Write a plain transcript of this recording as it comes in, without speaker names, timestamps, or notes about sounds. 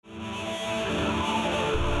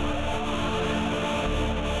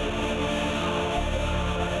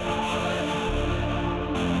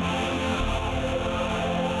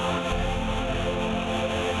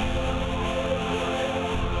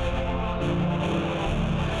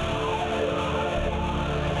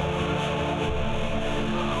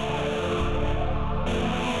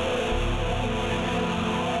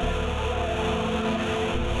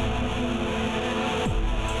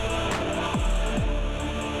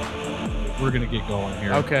gonna get going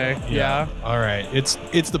here. Okay. Yeah. All right. It's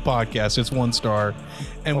the podcast. It's 1 star,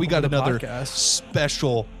 and we got another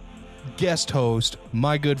special guest host,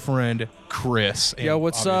 my good friend Chris. Yo,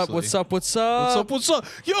 what's up? What's up? What's up? What's up?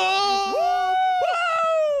 Yo! Woo!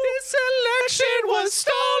 This election was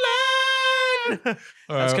stolen.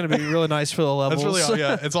 That's going to be really nice for the levels. That's really,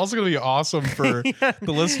 yeah. It's also going to be awesome for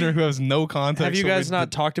the listener who has no context. Have you guys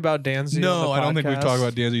not talked about Danzy? No, I don't think we've talked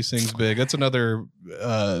about Danzy Sings Big. That's another,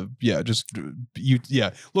 look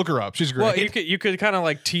her up. She's great. Well, you could kind of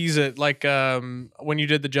like tease it, like when you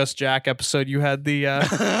did the Just Jack episode, you had the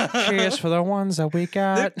cheers for the ones that we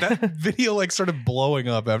got. That video like started blowing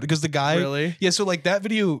up after, because the guy, really, yeah. So like that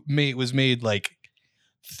video was made like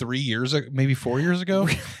 3 years ago, maybe 4 years ago.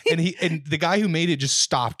 and the guy who made it just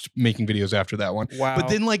stopped making videos after that one. Wow. But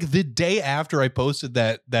then like the day after I posted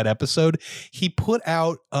that episode, he put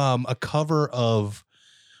out a cover of,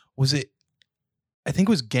 I think it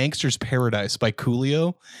was Gangster's Paradise by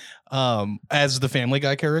Coolio, as the Family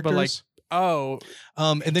Guy characters. But like,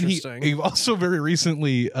 and then he also very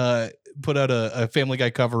recently put out a Family Guy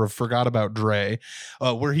cover of Forgot About Dre,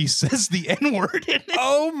 where he says the N-word in it.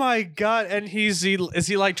 Oh my god! And is he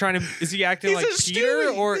acting like Peter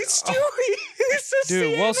Stewie. or he's Stewie?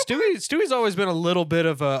 Dude, well, Stewie's always been a little bit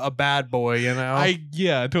of a bad boy, you know.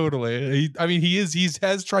 Yeah, totally. He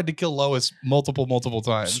has tried to kill Lois multiple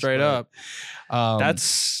times. Straight up.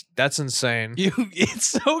 That's insane. It's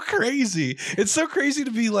so crazy. It's so crazy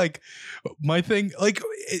to be like, my thing, like,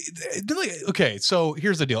 okay, so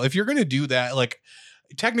here's the deal. If you're gonna do that, like,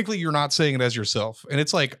 technically you're not saying it as yourself, and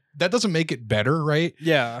it's like that doesn't make it better, right?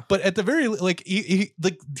 Yeah. But at the very, like, he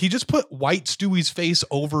just put white Stewie's face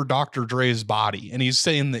over Dr. Dre's body, and he's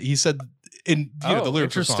saying that he said in the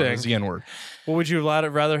lyrics of the song is the N-word. Well, would you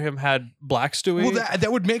rather him had black Stewie? Well,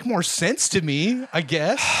 that would make more sense to me, I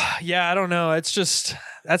guess. Yeah, I don't know. It's just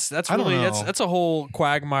that's really that's a whole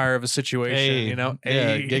quagmire of a situation, you know.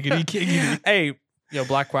 Yeah, giggity giggity. Hey,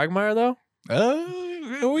 Black Quagmire though.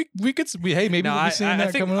 We could maybe we'll be seeing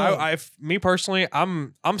that coming up. Me personally,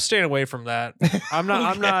 I'm staying away from that. I'm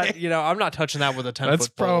not Okay. I'm not touching that with a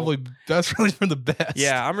 10-foot pole. That's really for the best.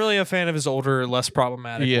 Yeah, I'm really a fan of his older, less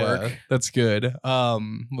problematic work. That's good. What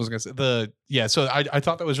was I gonna say? So I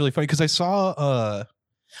thought that was really funny because I saw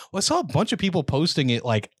a bunch of people posting it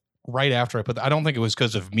like right after I put that. I don't think it was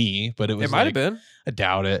because of me, but it might have been. I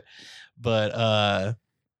doubt it. But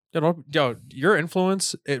your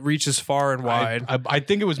influence, it reaches far and wide. I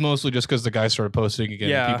think it was mostly just because the guy started posting again.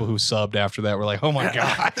 Yeah. And people who subbed after that were like, "Oh my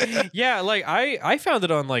god!" Yeah, like I found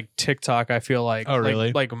it on like TikTok. I feel like, oh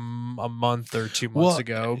really, like a month or 2 months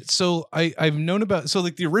ago. So I've known about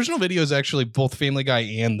like the original video is actually both Family Guy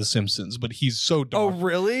and The Simpsons, but he's so dog. Oh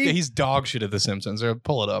really? Yeah, he's dog shit at The Simpsons. I'll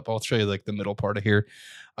pull it up. I'll show you like the middle part of here.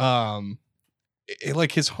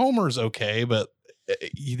 Like his Homer's okay, but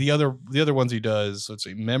the other ones he does, let's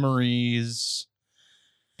see, Memories,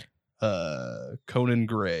 Conan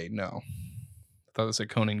Gray. No, I thought it said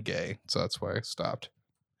Conan Gay, so that's why I stopped.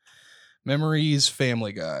 Memories,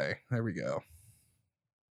 Family Guy. There we go.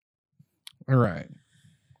 All right.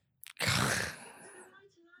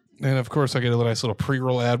 And of course I get a nice little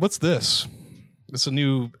pre-roll ad. What's this? It's a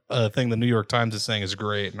new thing the New York Times is saying is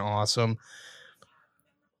great and awesome.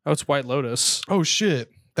 Oh, it's White Lotus. Oh shit.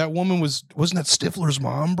 That woman wasn't that Stifler's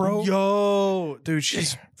mom, bro? Yo, dude,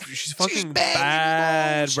 she's fucking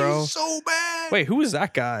bad, bro. She's so bad. Wait, who is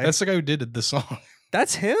that guy? That's the guy who did the song.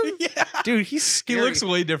 That's him? Yeah. Dude, he's scary. He looks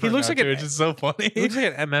way different. He looks like which is so funny. He looks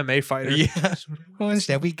like an MMA fighter. Yeah. Ones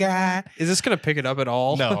that we got. Is this gonna pick it up at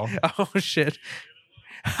all? No. Oh shit.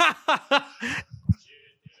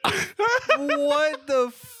 What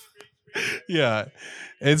the yeah.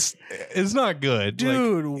 It's not good.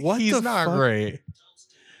 Dude, like, what he's the not fuck? great.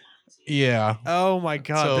 Yeah. Oh my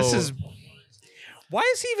god. This So- is why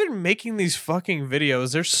is he even making these fucking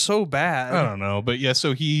videos? They're so bad. I don't know, but yeah,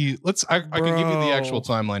 so I can give you the actual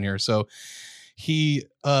timeline here. So he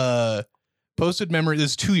posted Memory,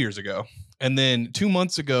 this is 2 years ago. And then 2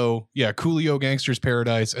 months ago, Coolio, Gangster's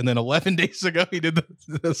Paradise, and then 11 days ago he did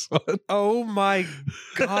this one. Oh my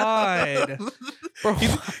god. Bro, He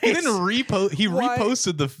then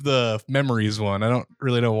reposted the Memories one. I don't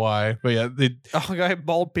really know why, but yeah, guy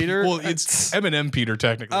Bald Peter. well, it's Eminem Peter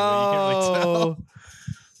technically. But you can't really tell.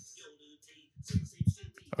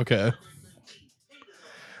 Okay.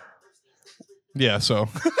 Yeah, so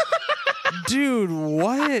Dude,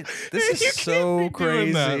 what? This is so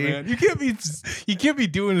crazy. That, man. You can't be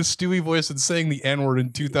doing a Stewie voice and saying the N-word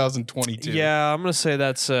in 2022. Yeah, I'm gonna say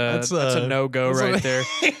that's a no-go right there.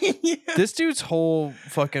 Yeah. This dude's whole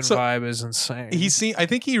fucking vibe is insane. I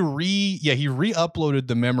think he re-uploaded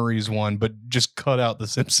the Memories one, but just cut out the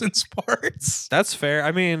Simpsons parts. That's fair.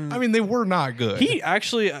 I mean, they were not good.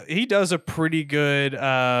 He does a pretty good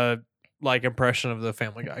like impression of the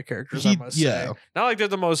Family Guy characters, I must say. Not like they're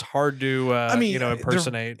the most hard to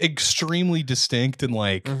impersonate. They're extremely distinct and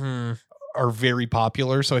like are very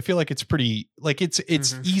popular. So I feel like it's pretty like it's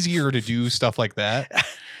easier to do stuff like that.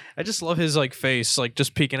 I just love his like face like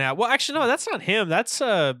just peeking out. Well, actually no, that's not him. That's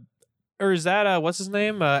or is that what's his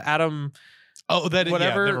name? Adam. Oh, that is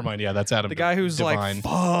whatever. Yeah, never mind. Yeah, that's Adam. The guy who's Divine. like,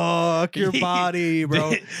 fuck your body,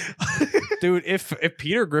 bro. Dude, if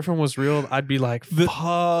Peter Griffin was real, I'd be like,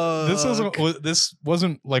 fuck. This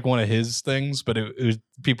wasn't like one of his things, but it was,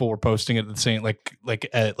 people were posting it the same, like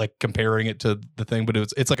comparing it to the thing. But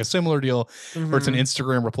it's like a similar deal where it's an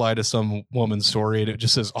Instagram reply to some woman's story, and it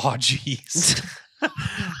just says, "Oh, jeez."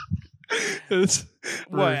 It's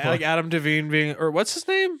what really like Adam Devine being, or what's his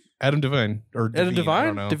name? Adam Devine or Adam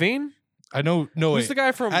Devine? Devine? I know. No, who's the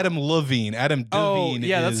guy from Adam Levine? Adam Devine.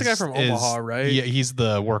 Yeah, that's the guy from Omaha, right? Yeah, he's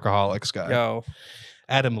the Workaholics guy. Yo,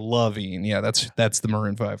 Adam Levine. Yeah, that's the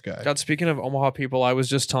Maroon 5 guy. God, speaking of Omaha people, I was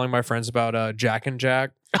just telling my friends about Jack and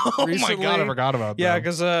Jack. Oh recently. My God, I forgot about that. Yeah,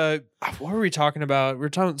 because what were we talking about? We were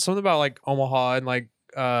talking something about like Omaha and like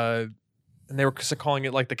and they were calling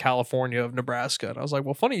it like the California of Nebraska. And I was like,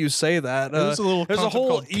 well, funny you say that. There's a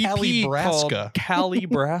whole EP called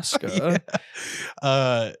Calibraska.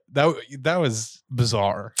 That was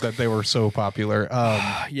bizarre that they were so popular.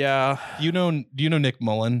 Yeah. Do you know Nick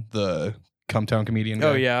Mullen, the Cumtown comedian guy?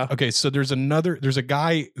 Oh, yeah. Okay, so there's a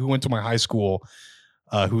guy who went to my high school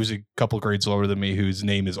who's a couple grades lower than me, whose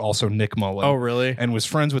name is also Nick Mullen. Oh, really? And was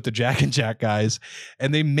friends with the Jack and Jack guys.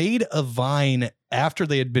 And they made a Vine after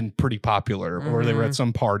they had been pretty popular, or they were at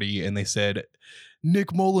some party, and they said,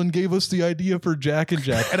 Nick Mullen gave us the idea for Jack and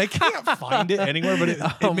Jack. And I can't find it anywhere, but it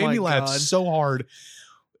made me laugh so hard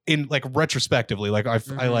in like retrospectively. Like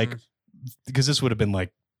I like, because this would have been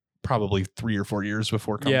like probably 3 or 4 years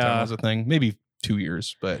before Cumtown was a thing. Maybe 2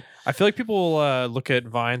 years, but I feel like people look at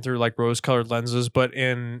Vine through like rose-colored lenses, but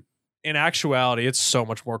in actuality, it's so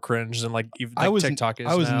much more cringe than like even TikTok is.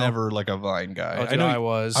 I was now. never like a Vine guy. Oh, dude, I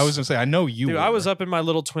was. I was gonna say I know you. Dude, were. I was up in my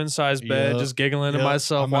little twin-size bed, just giggling to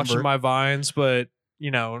myself, watching my Vines, but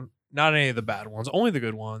not any of the bad ones, only the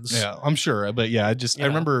good ones. Yeah, I'm sure, but yeah, I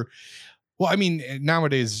remember. Well, I mean,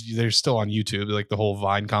 nowadays they're still on YouTube, like the whole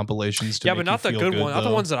Vine compilations. But not the good ones, not the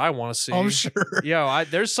ones that I want to see. I'm sure. Yeah,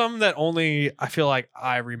 there's some that only I feel like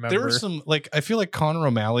I remember. There were some like I feel like Connor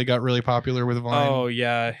O'Malley got really popular with Vine. Oh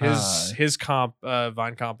yeah, his comp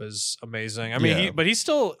Vine comp is amazing. I mean, he's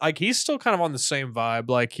still kind of on the same vibe.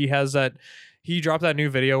 Like he has that. He dropped that new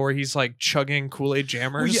video where he's like chugging Kool-Aid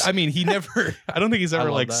jammers. Well, yeah, I mean, I don't think he's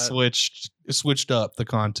ever like switched up the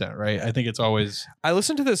content, right? I think it's always. I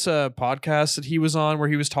listened to this podcast that he was on where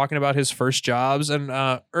he was talking about his first jobs, and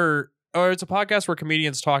or it's a podcast where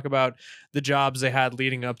comedians talk about the jobs they had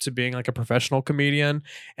leading up to being like a professional comedian.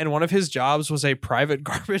 And one of his jobs was a private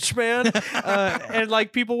garbage man, and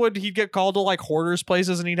like he'd get called to like hoarders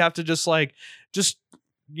places, and he'd have to just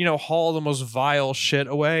haul the most vile shit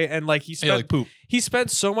away. And like he spent poop. He spent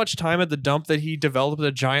so much time at the dump that he developed a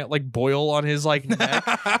giant like boil on his like neck.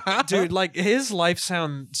 Dude, like his life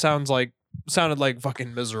sounded like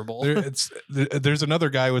fucking miserable. There's another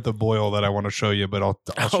guy with a boil that I want to show you, but I'll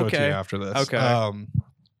show it to you after this.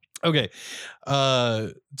 Okay.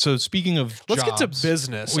 So speaking of let's jobs, get to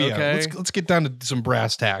business. Well, okay. Yeah, let's get down to some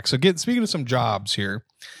brass tacks. So speaking of some jobs here,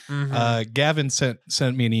 Gavin sent us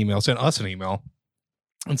an email,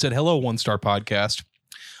 and said, "Hello, One Star Podcast.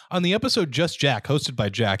 On the episode Just Jack, hosted by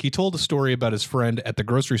Jack, he told a story about his friend at the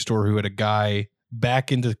grocery store who had a guy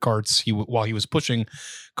back into carts while he was pushing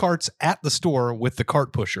carts at the store with the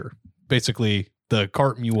cart pusher. Basically, the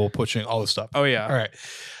cart mule pushing all the stuff. Oh, yeah. All right.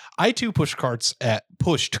 I, too, pushed carts at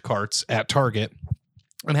Target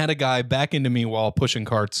and had a guy back into me while pushing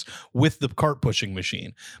carts with the cart pushing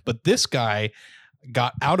machine. But this guy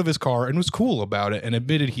got out of his car and was cool about it and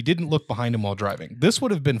admitted he didn't look behind him while driving. This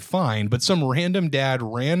would have been fine, but some random dad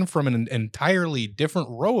ran from an entirely different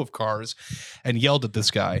row of cars and yelled at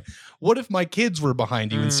this guy. What if my kids were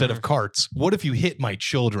behind you instead of carts? What if you hit my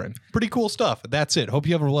children? Pretty cool stuff. That's it. Hope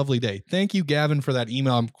you have a lovely day. Thank you, Gavin, for that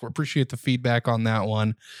email. I appreciate the feedback on that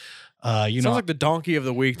one. Sounds like the donkey of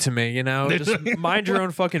the week to me, Just mind your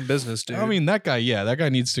own fucking business, dude. I mean, that guy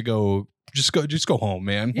needs to go just go home,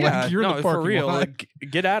 man. Yeah, like, you're in the for parking real. lot. Like,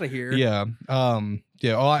 get out of here. Yeah.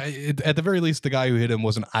 Yeah. Well, at the very least, the guy who hit him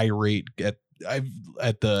wasn't irate at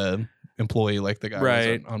the employee like the guy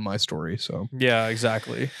was on my story. So yeah,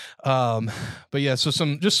 exactly. But yeah, so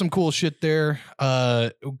some cool shit there.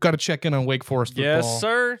 Got to check in on Wake Forest football. Yes,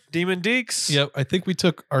 sir. Demon Deeks. Yep. I think we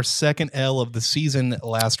took our second L of the season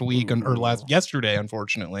last week yesterday,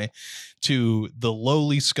 unfortunately, to the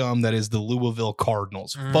lowly scum that is the Louisville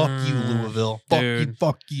Cardinals. Fuck you, Louisville.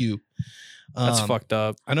 Fuck you. That's fucked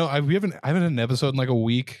up. I know. I haven't had an episode in like a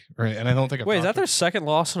week, and I don't think. Wait, is that their second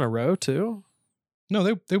loss in a row too? No,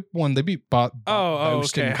 they won. They beat okay.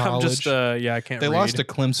 College. I'm just I can't. They read. lost to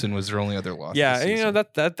Clemson. Was their only other loss. Yeah, you know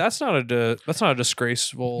that's not a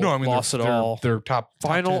disgraceful loss at all. They're top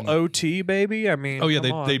final 10. OT, baby. I mean,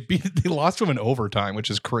 they lost them in overtime, which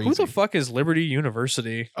is crazy. Who the fuck is Liberty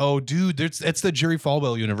University? Oh, dude, that's the Jerry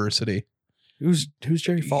Falwell University. Who's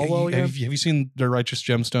Jerry Falwell again? Have you seen The Righteous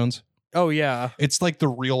Gemstones? Oh yeah, it's like the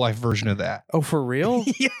real life version of that. Oh, for real?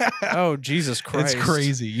 Yeah. Oh, Jesus Christ, it's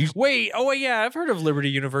crazy. Wait, yeah, I've heard of Liberty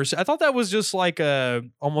University. I thought that was just like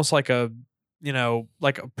almost like a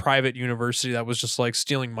private university that was just like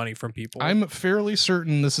stealing money from people. I'm fairly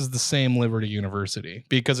certain this is the same Liberty University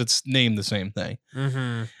because it's named the same thing.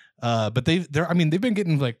 Mm-hmm. But they've been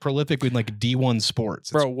getting like prolific with like D1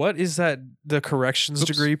 sports. Bro, what is that? The corrections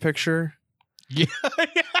degree picture? Yeah.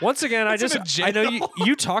 Once again, I know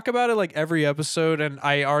you talk about it like every episode, and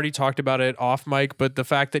I already talked about it off mic, but the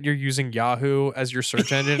fact that you're using Yahoo as your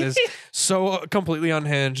search engine is so completely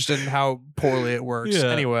unhinged and how poorly it works.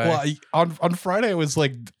 Yeah. Anyway. Well, on Friday I was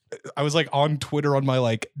like on Twitter on my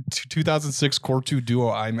like 2006 Core 2 Duo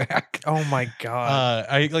iMac. Oh my god.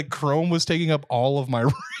 I like Chrome was taking up all of my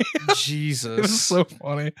RAM. Jesus. It was so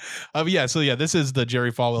funny. This is the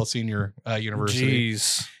Jerry Falwell Senior University.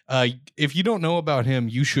 Jeez. If you don't know about him,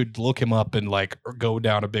 you should look him up and like go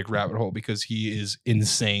down a big rabbit hole because he is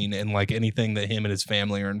insane, and like anything that him and his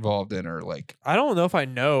family are involved in are like, I don't know if I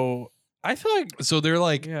know. I feel like so they're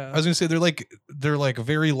like I was gonna say they're like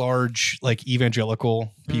very large like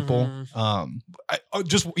evangelical people. Mm-hmm.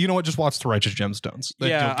 Just watch The Righteous Gemstones.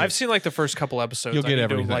 I've seen like the first couple episodes. You'll get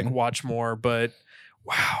everything. To, like watch more, but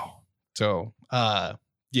wow. So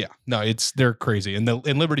they're crazy. And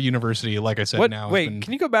in Liberty University, like I said,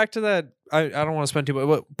 can you go back to that? I don't want to spend too much.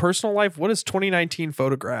 What personal life? What is 2019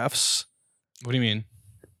 photographs? What do you mean?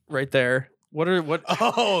 Right there.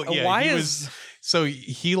 Oh yeah. Why so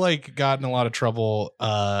he like got in a lot of trouble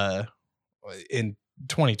in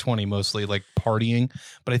 2020 mostly like partying,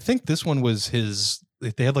 but I think this one was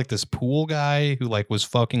they had like this pool guy who like was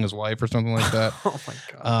fucking his wife or something like that. Oh my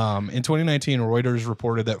god. In 2019, Reuters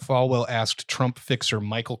reported that Falwell asked Trump fixer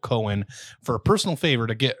Michael Cohen for a personal favor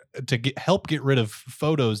to help get rid of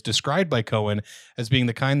photos described by Cohen as being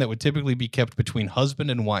the kind that would typically be kept between husband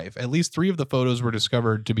and wife. At least 3 of the photos were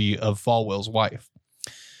discovered to be of Falwell's wife.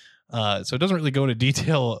 So it doesn't really go into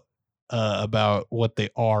detail about what they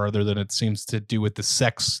are, other than it seems to do with the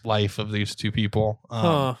sex life of these two people.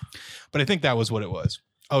 But I think that was what it was.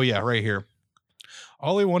 Oh yeah, right here.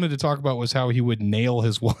 All he wanted to talk about was how he would nail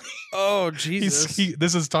his wife. Oh Jesus!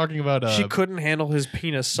 This is talking about she couldn't handle his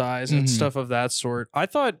penis size and stuff of that sort. I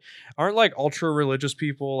thought, aren't like ultra religious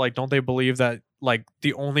people like, don't they believe that like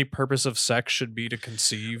the only purpose of sex should be to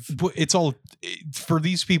conceive? But it's all for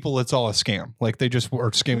these people. It's all a scam. Like they just are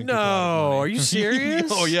scamming. No, are you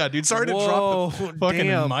serious? Oh yeah, dude. Sorry to drop the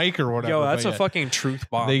fucking mic or whatever. Yo, that's a fucking truth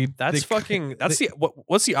bomb.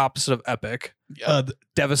 What's the opposite of epic?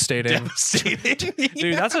 Devastating.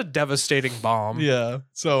 Dude, that's a devastating bomb. Yeah.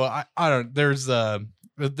 So I don't. There's a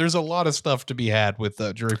lot of stuff to be had with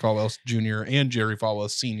Jerry Falwell Jr. and Jerry Falwell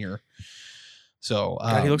Sr. So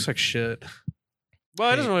God, he looks like shit.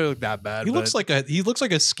 Well, it doesn't really look that bad. He looks like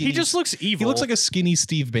a skinny. He just looks evil. He looks like a skinny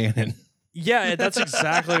Steve Bannon. Yeah, that's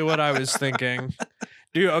exactly what I was thinking.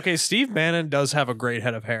 Dude, okay, Steve Bannon does have a great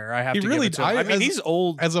head of hair. I have to give it to him. I mean, he's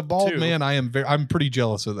old. As a bald man, I'm pretty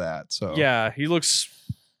jealous of that. So yeah, he looks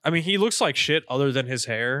like shit other than his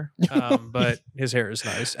hair. But his hair is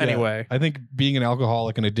nice. Yeah, anyway, I think being an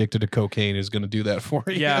alcoholic and addicted to cocaine is going to do that for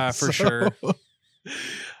you. Yeah, for sure.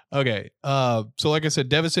 Okay. So like I said,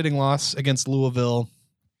 devastating loss against Louisville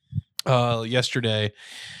yesterday.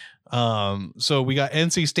 So we got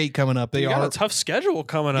NC State coming up. They got a tough schedule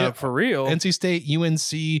coming up for real. NC State,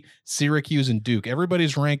 UNC, Syracuse, and Duke.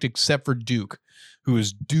 Everybody's ranked except for Duke, who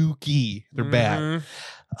is Dookie. They're bad.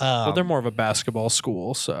 But they're more of a basketball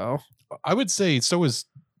school, so I would say so are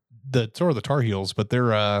the Tar Heels, but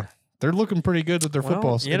they're They're looking pretty good with their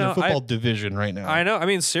football division right now. I know. I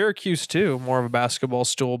mean, Syracuse too, more of a basketball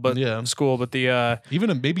school, but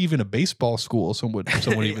the maybe even a baseball school. Some would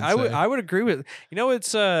even say. I would agree with.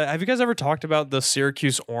 It's have you guys ever talked about the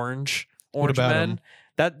Syracuse Orange men?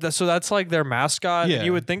 So that's like their mascot. Yeah.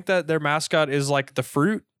 You would think that their mascot is like the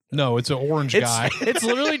fruit. No, it's an orange guy. It's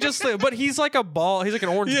literally just, but he's like a ball. He's like an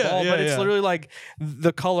orange ball, but it's literally like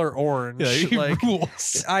the color orange. Yeah, he like,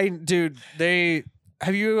 rules.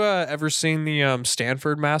 Have you ever seen the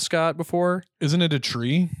Stanford mascot before? Isn't it a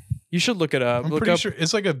tree? You should look it up. I'm pretty sure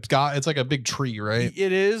it's like a big tree, right?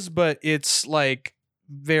 It is, but it's like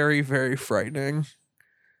very, very frightening.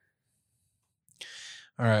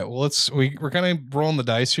 All right. Well, we're kind of rolling the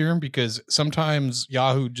dice here because sometimes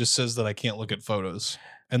Yahoo just says that I can't look at photos,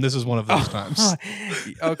 and this is one of those times.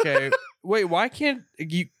 Okay. Wait. Why can't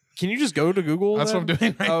you? Can you just go to Google? That's what I'm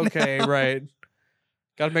doing right now. Okay. Right.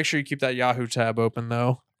 Got to make sure you keep that Yahoo tab open,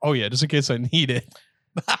 though. Oh, yeah, just in case I need it.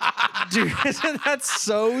 Dude, isn't that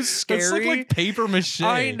so scary? It's like paper mache.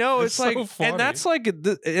 I know. It's like, so funny. And that's like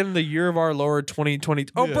in the year of our Lord 2020.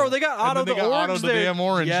 Oh, yeah. Bro, they got Otto the orange. Otto the damn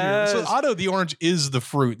orange. Yes. Here. So Otto the orange is the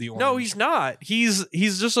fruit. The orange. No, he's not. He's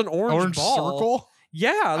just an orange ball. Circle.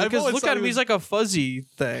 Yeah, because look at him. He's like a fuzzy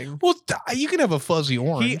thing. Well, you can have a fuzzy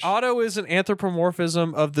orange. Otto is an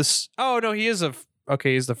anthropomorphism of this. Oh no, he is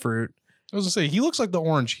he's the fruit. I was gonna say he looks like the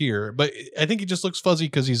orange here, but I think he just looks fuzzy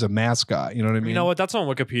because he's a mascot. You know what I mean? You know what? That's on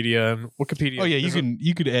Wikipedia. And Wikipedia. Oh yeah,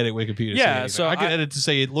 you could edit Wikipedia. Yeah, so I could edit to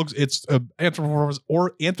say it's a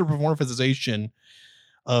anthropomorphization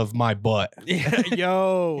of my butt.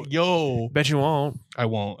 Yo. Bet you won't. I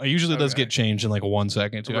won't. It usually does get changed in like 1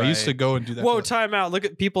 second too. Right. I used to go and do that. Whoa, time out. Look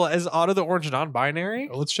at people as Otto the Orange non-binary.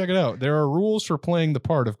 Well, let's check it out. There are rules for playing the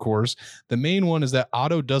part, of course. The main one is that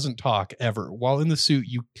Otto doesn't talk ever. While in the suit,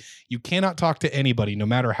 you cannot talk to anybody, no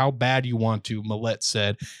matter how bad you want to, Millette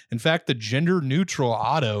said. In fact, the gender-neutral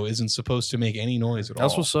Otto isn't supposed to make any noise at all.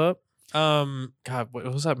 That's what's up. God,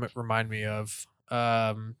 what was that remind me of?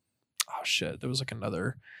 Oh shit, there was like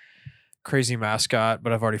another crazy mascot,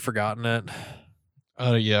 but I've already forgotten it.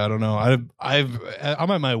 Yeah, I don't know. I'm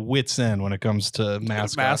at my wit's end when it comes to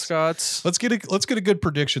mascots. Let's get a good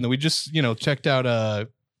prediction that we just checked out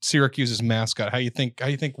Syracuse's mascot. How you think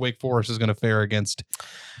Wake Forest is going to fare against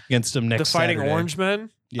them next the Fighting Saturday? Orangemen?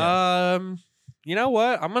 Yeah. You know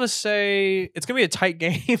what? I'm gonna say it's gonna be a tight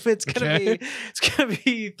game. It's gonna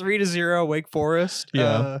be 3-0 Wake Forest.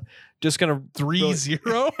 Yeah. Just gonna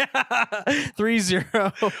 3-0?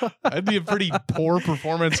 3-0. That'd be a pretty poor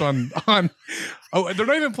performance on. Oh, they're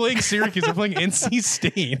not even playing Syracuse. They're playing NC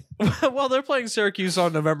State. Well, they're playing Syracuse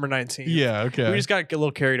on November 19th. Yeah, okay. We just got a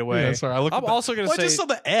little carried away. Yeah, sorry. I'm also gonna say I just saw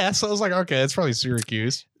the S. I was like, okay, it's probably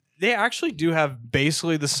Syracuse. They actually do have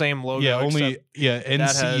basically the same logo. Yeah,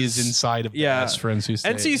 NC is inside of the S for NC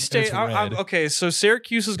State. NC State, okay, so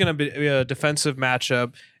Syracuse is going to be a defensive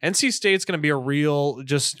matchup. NC State's going to be a real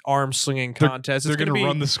just arm slinging contest. They're going to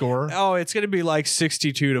run the score. Oh, it's going to be like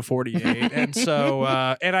 62-48. And so,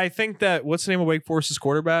 and I think that, what's the name of Wake Forest's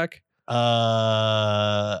quarterback?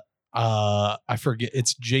 I forget.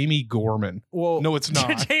 It's Jamie Gorman. Well, no, it's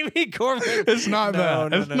not. Jamie Gorman. It's not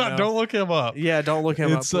that. It's not. Don't look him up. Yeah, don't look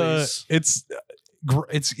him up, please. Is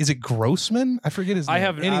it Grossman? I forget his name. I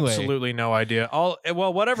have absolutely no idea.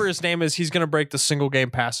 Whatever his name is, he's going to break the single game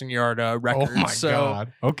passing yard record. Oh my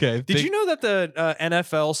god. Okay. Did you know that the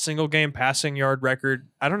NFL single game passing yard record?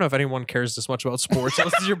 I don't know if anyone cares this much about sports.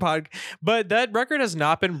 This is your podcast, but that record has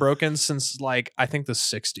not been broken since I think the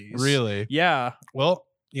 60s. Really? Yeah. Well,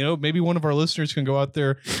 maybe one of our listeners can go out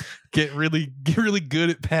there, get really good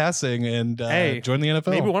at passing, and join the NFL.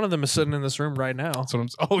 Maybe one of them is sitting in this room right now. That's what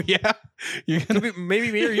oh yeah, you're gonna maybe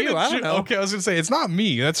me or you. I don't know. Okay, I was gonna say it's not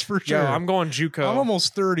me. That's for sure. Yeah, I'm going JUCO. I'm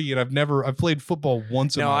almost 30, and I've played football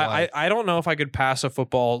once in my life. I don't know if I could pass a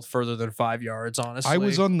football further than 5 yards. Honestly, I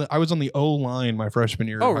was on the O line my freshman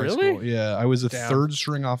year. Oh, of high really? School. Yeah, I was a third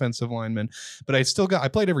string offensive lineman, but I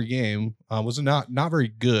played every game. Was not very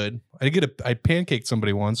good. I pancaked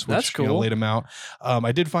somebody once, which that's cool. Laid him out.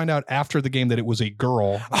 I did find out after the game that it was a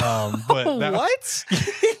girl. But what?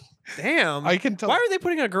 Damn. I can tell. Why were they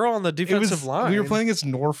putting a girl on the defensive line? We were playing against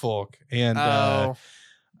Norfolk, and I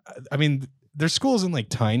mean, their school isn't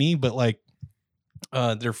tiny, but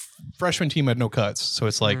their freshman team had no cuts, so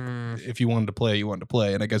it's if you wanted to play, you wanted to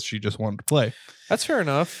play, and I guess she just wanted to play. That's fair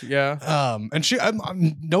enough. Yeah. And she, I'm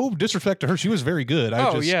no disrespect to her, she was very good.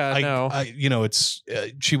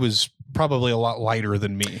 She was probably a lot lighter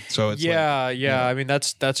than me. So it's I mean,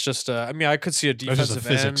 that's just. I mean, I could see a defensive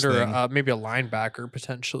end or maybe a linebacker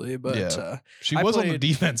potentially, but she was on the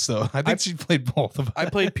defense though. I think she played both of them. I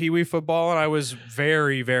played Pee Wee football and I was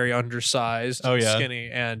very, very undersized, skinny,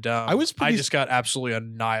 and I just got absolutely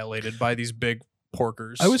annihilated by these big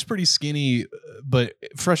porkers. I was pretty skinny, but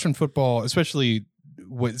freshman football, especially.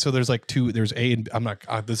 So there's like there's A and I'm not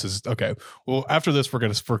this is okay. Well, after this we're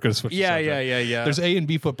gonna switch. Yeah. There's A and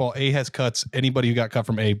B football. A has cuts. Anybody who got cut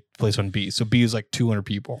from A plays on B. So B is like 200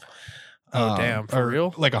 people. Oh damn, for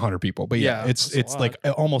real? Like 100 people. But it's like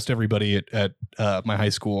almost everybody at my high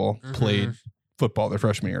school played football their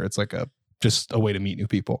freshman year. It's like just a way to meet new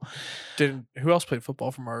people. Who else played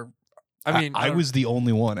football from our? I mean, I was the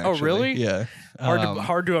only one. Actually. Oh, really? Yeah.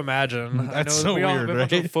 Hard to imagine. That's I know so we all weird, have a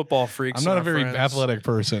bunch right? of football freaks. I'm not a very athletic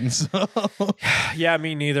person. So. Yeah,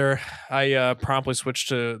 me neither. I promptly switched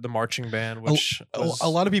to the marching band, which a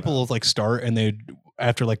lot of people like start and they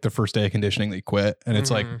after like the first day of conditioning they quit, and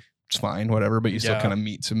it's like it's fine, whatever. But you still kind of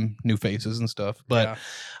meet some new faces and stuff. But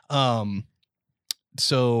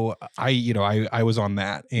so I was on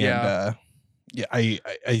that, and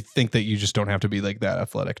I think that you just don't have to be like that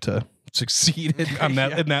athletic to succeed in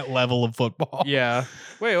that level of football. Yeah.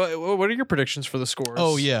 Wait, what are your predictions for the scores?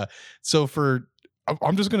 Oh yeah. So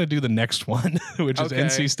I'm just gonna do the next one, which is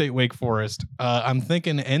NC State Wake Forest. I'm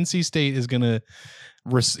thinking NC State is gonna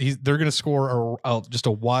they're gonna score just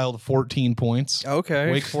a wild 14 points.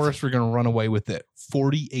 Okay. Wake Forest are gonna run away with it.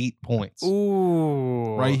 48 points.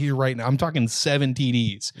 Ooh. Right here, right now. I'm talking 7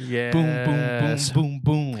 TDs. Yeah. Boom, boom, boom,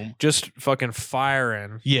 boom, boom. Just fucking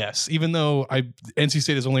firing. Yes. Even though NC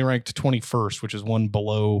State is only ranked 21st, which is one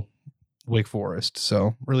below Wake Forest.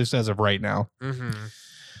 So, or at least as of right now.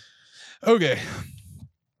 Okay.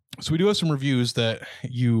 So we do have some reviews that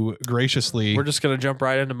you graciously. We're just gonna jump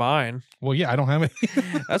right into mine. Well, yeah, I don't have any.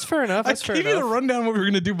 That's fair enough. That's fair enough. I gave you the rundown of what we were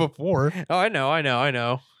gonna do before. Oh, I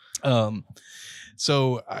know.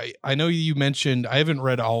 So I know you mentioned I haven't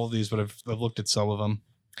read all of these, but I've looked at some of them.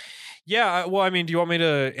 Yeah. Well, I mean, do you want me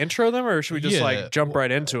to intro them, or should we just jump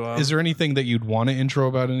right into them? Is there anything that you'd want to intro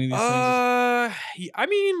about any of these things? I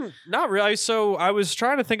mean, not really. So I was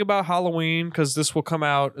trying to think about Halloween because this will come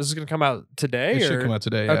out. This is going to come out today. It should come out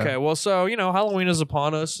today. Yeah. Okay. Well, so Halloween is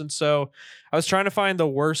upon us, and so I was trying to find the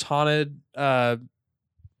worst haunted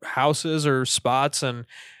houses or spots, and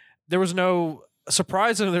there was no.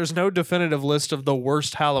 Surprisingly, there's no definitive list of the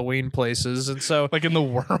worst Halloween places, and so like in the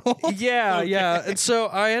world. Yeah, okay. Yeah, and so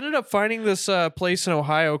I ended up finding this place in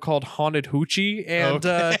Ohio called Haunted Hoochie, and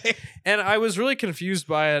and I was really confused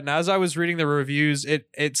by it. And as I was reading the reviews,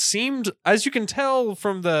 it seemed, as you can tell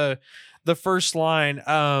from the first line,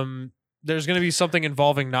 there's going to be something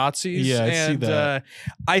involving Nazis. Yeah, I see that.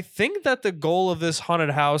 I think that the goal of this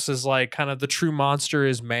haunted house is like kind of the true monster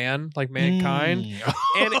is man, like mankind.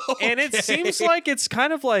 And it seems like it's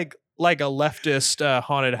kind of like a leftist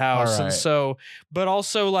haunted house. Right. And so, but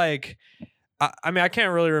also like, I mean, I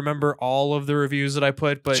can't really remember all of the reviews that I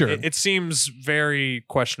put, but it seems very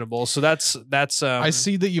questionable. So that's. I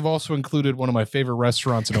see that you've also included one of my favorite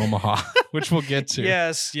restaurants in Omaha, which we'll get to.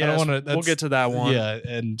 Yes. We'll get to that one. Yeah,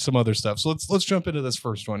 and some other stuff. So let's jump into this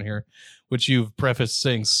first one here, which you've prefaced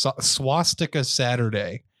saying Swastika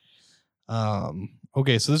Saturday.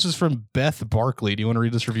 Okay, so this is from Beth Barkley. Do you want to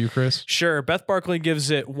read this review, Chris? Sure. Beth Barkley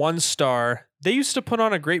gives it 1 star. They used to put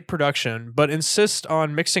on a great production, but insist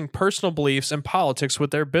on mixing personal beliefs and politics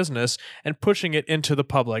with their business and pushing it into the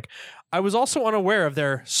public. I was also unaware of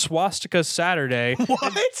their Swastika Saturday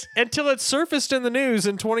until it surfaced in the news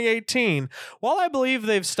in 2018. While I believe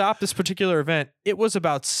they've stopped this particular event, it was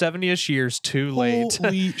about 70-ish years too late.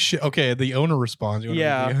 Holy shit. Okay, the owner responds.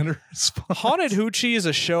 Yeah. The owner responds. Haunted Hoochie is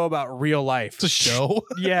a show about real life. It's a show?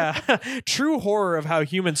 Yeah. True horror of how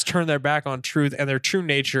humans turn their back on truth and their true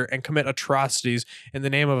nature and commit atrocities in the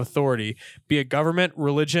name of authority, be it government,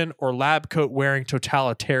 religion, or lab coat wearing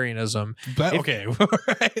totalitarianism. Okay.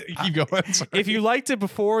 Keep going. Sorry. If you liked it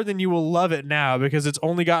before, then you will love it now because it's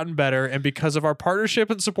only gotten better. And because of our partnership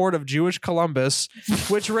and support of Jewish Columbus,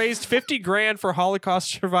 which raised $50,000 for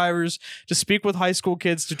Holocaust survivors to speak with high school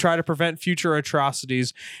kids to try to prevent future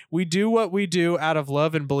atrocities, we do what we do out of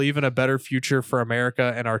love and believe in a better future for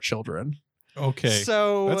America and our children. Okay,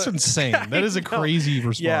 so that's insane. That is a crazy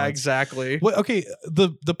response. Yeah, exactly. Well, okay,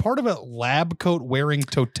 the part about lab coat wearing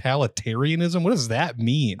totalitarianism, what does that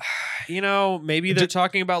mean? Maybe they're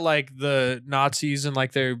talking about like the Nazis and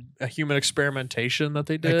like their human experimentation that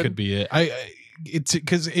they did. That could be it. It's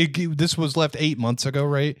because this was left 8 months ago,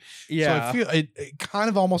 right? Yeah. So I feel it kind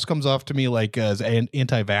of almost comes off to me like as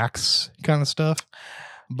anti-vax kind of stuff.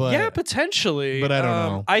 But yeah, potentially. But I don't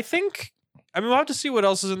know. I think I mean, we'll have to see what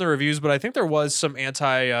else is in the reviews, but I think there was some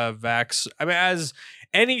anti-vax. I mean, as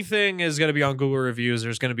anything is going to be on Google reviews,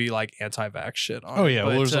 there's going to be like anti-vax shit on it.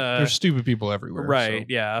 Well, But, there's stupid people everywhere. right. So.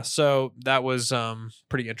 Yeah. So that was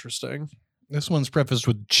pretty interesting. This one's prefaced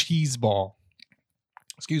with cheese ball.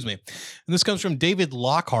 Excuse me. And this comes from David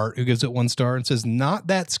Lockhart, who gives it 1 star and says, not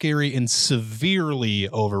that scary and severely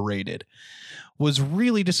overrated. Was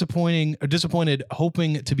really disappointed,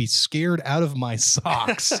 hoping to be scared out of my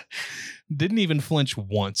socks. Didn't even flinch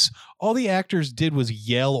once. All the actors did was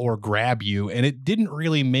yell or grab you, and it didn't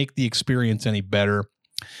really make the experience any better.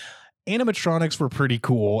 Animatronics were pretty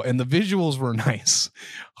cool, and the visuals were nice.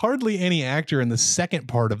 Hardly any actor in the second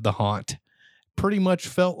part of The Haunt. Pretty much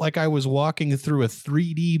felt like I was walking through a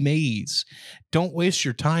 3D maze. Don't waste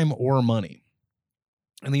your time or money.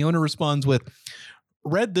 And the owner responds with,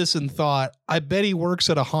 read this and thought, I bet he works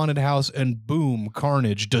at a haunted house, and boom,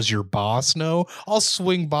 carnage. Does your boss know? I'll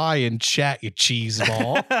swing by and chat, you cheese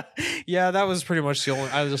ball. Yeah, that was pretty much the only.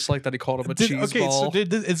 I just like that he called him a cheese ball. So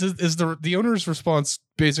is the owner's response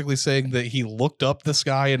basically saying that he looked up this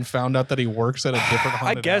guy and found out that he works at a different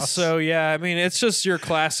haunted I guess house? so, yeah. I mean, it's just your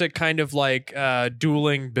classic kind of like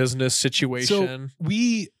dueling business situation. So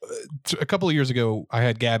we, a couple of years ago, I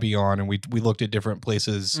had Gabby on, and we looked at different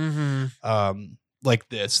places. Mm-hmm. Like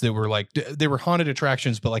this, they were haunted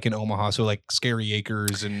attractions, but like in Omaha, so like Scary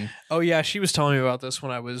Acres and oh yeah, she was telling me about this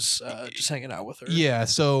when I was just hanging out with her. Yeah,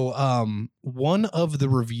 so one of the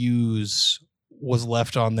reviews was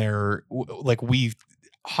left on there, like we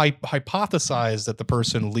hypothesized that the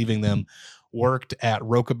person leaving them worked at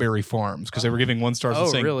Rocaberry Farms because they were giving 1 stars and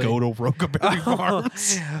saying really? go to Rocaberry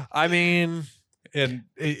Farms. I mean. And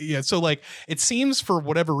yeah, so like it seems for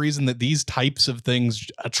whatever reason that these types of things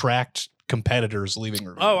attract competitors leaving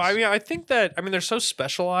reviews. Oh, I mean, I think that, I mean, they're so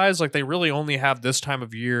specialized, like they really only have this time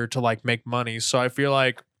of year to like make money. So I feel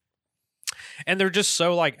like, and they're just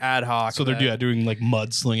so like ad hoc. So they're doing like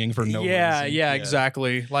mudslinging for no reason. Yeah,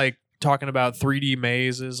 exactly. Like talking about 3D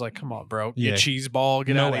mazes. Like, come on, bro. Yeah. You cheese ball,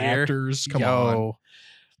 get out of here. Actors, come on.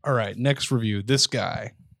 All right, next review. This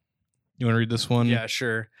guy. You want to read this one? Yeah,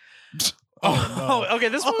 sure. Oh, no. Okay.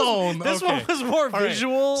 This one was more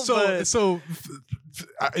visual. So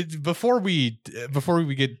before we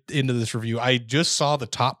get into this review, I just saw the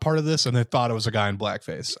top part of this and I thought it was a guy in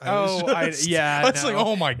blackface. I was like,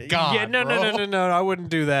 oh my god. Yeah, no. I wouldn't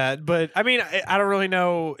do that. But I mean, I don't really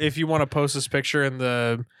know if you want to post this picture in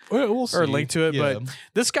the we'll see. or link to it. Yeah. But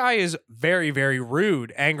this guy is very, very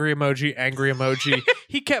rude. Angry emoji.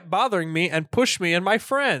 He kept bothering me and pushed me and my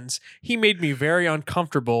friends. He made me very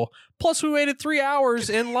uncomfortable. Plus, we waited 3 hours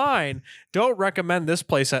in line. Don't recommend this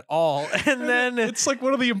place at all. And then it's like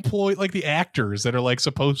one of the the actors that are like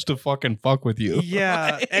supposed to fucking fuck with you.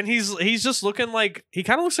 Yeah, and he's just looking like he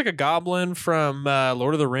kind of looks like a goblin from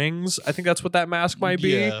Lord of the Rings. I think that's what that mask might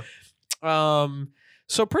be. Yeah.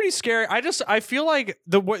 So pretty scary. I feel like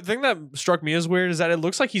the thing that struck me as weird is that it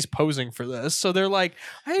looks like he's posing for this. So they're like,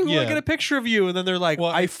 "Hey, we want to get a picture of you," and then they're like,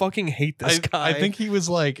 well, "I fucking hate this guy." I think he was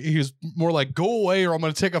more like, "Go away, or I'm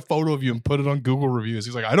going to take a photo of you and put it on Google reviews."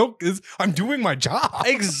 He's like, I'm doing my job."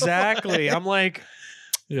 Exactly. I'm like,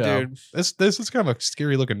 yeah, dude, this is kind of a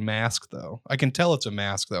scary looking mask, though. I can tell it's a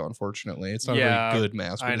mask, though. Unfortunately, it's not a very good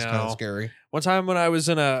mask, but it's kind of scary. One time when I was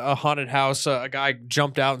in a haunted house, a guy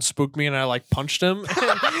jumped out and spooked me, and I like punched him.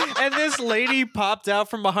 And this lady popped out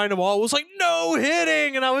from behind a wall, was like, "No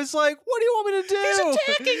hitting," and I was like, "What do you want me to do? He's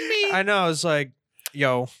attacking me." I know. I was like,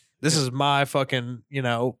 "Yo, this is my fucking,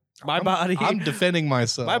 my body. I'm defending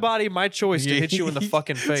myself. My body, my choice to hit you in the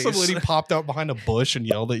fucking face." Some lady popped out behind a bush and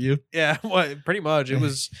yelled at you. Yeah, well, pretty much. It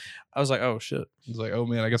was. I was like, "Oh shit." I was like, "Oh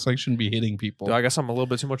man, I guess I shouldn't be hitting people." Dude, I guess I'm a little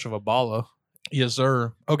bit too much of a baller. Yes,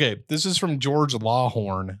 sir. Okay, this is from George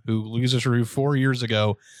Lawhorn, who leaves us a review 4 years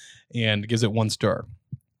ago and gives it 1 star.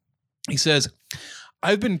 He says,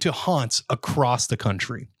 "I've been to haunts across the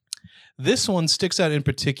country. This one sticks out in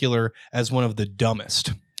particular as one of the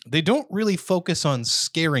dumbest. They don't really focus on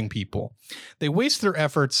scaring people. They waste their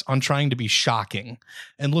efforts on trying to be shocking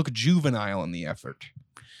and look juvenile in the effort.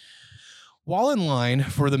 While in line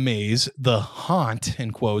for the maze, the haunt,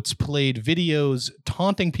 in quotes, played videos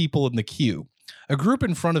taunting people in the queue. A group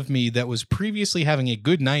in front of me that was previously having a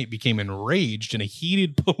good night became enraged in a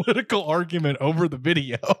heated political argument over the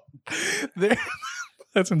video."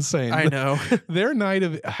 That's insane. I know. Their night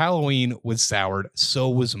of Halloween was soured. So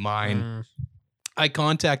was mine. I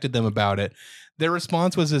contacted them about it. Their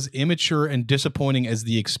response was as immature and disappointing as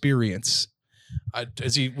the experience.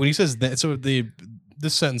 When he says that, so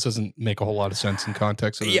this sentence doesn't make a whole lot of sense in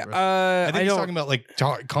context. Of I think he's talking about like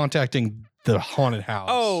contacting the haunted house.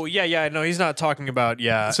 Oh yeah. No, he's not talking about.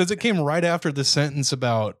 Yeah. Since it came right after the sentence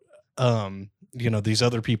about these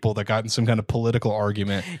other people that got in some kind of political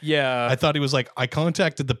argument. Yeah. I thought he was like, I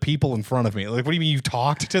contacted the people in front of me. Like, what do you mean you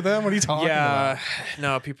talked to them? What are you talking about?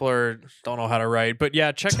 No, people don't know how to write. But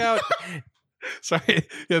yeah, check out. Sorry.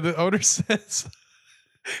 Yeah, the owner says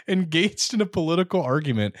engaged in a political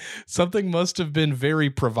argument. Something must have been very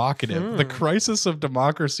provocative. The crisis of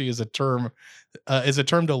democracy is a term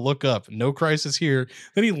to look up. No crisis here.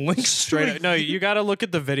 Then he links straight up. No, you got to look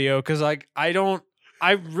at the video because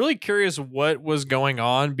I'm really curious what was going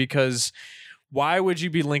on, because why would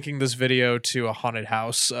you be linking this video to a haunted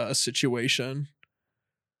house situation?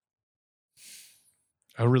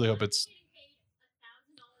 I really hope it's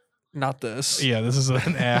not this. Yeah, this is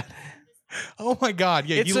an ad. Oh my God.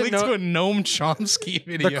 Yeah, you linked to a Noam Chomsky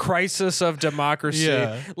video. The crisis of democracy.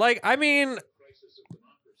 Yeah. Like, I mean,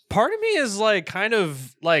 part of me is like, kind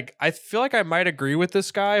of like, I feel like I might agree with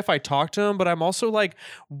this guy if I talk to him, but I'm also like,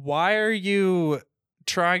 why are you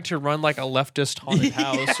trying to run like a leftist haunted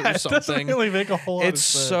house or something? It doesn't really make a whole lot of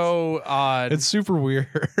sense. It's so odd. It's super weird.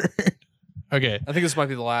 Okay. I think this might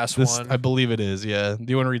be the last one. I believe it is, yeah. Do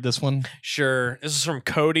you want to read this one? Sure. This is from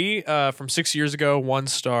Cody from 6 years ago, 1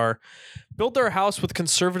 star. Built their house with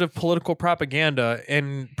conservative political propaganda,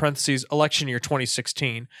 in parentheses, election year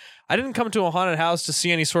 2016. I didn't come to a haunted house to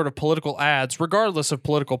see any sort of political ads, regardless of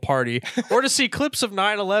political party, or to see clips of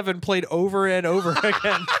 9/11 played over and over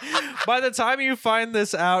again. By the time you find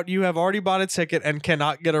this out, you have already bought a ticket and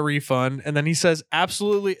cannot get a refund. And then he says,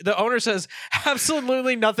 the owner says,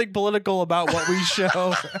 absolutely nothing political about what we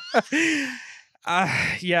show.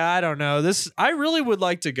 Yeah, I don't know. I really would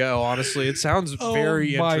like to go, honestly. It sounds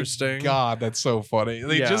very interesting. Oh my God, that's so funny.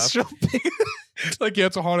 They just show like, yeah,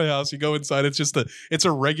 it's a haunted house. You go inside. It's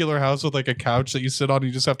a regular house with like a couch that you sit on. You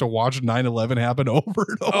just have to watch 9/11 happen over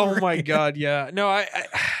and over. Oh my God, yeah. No,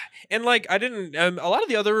 and like I didn't. A lot of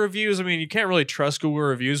the other reviews. I mean, you can't really trust Google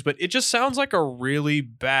reviews, but it just sounds like a really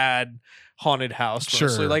bad haunted house.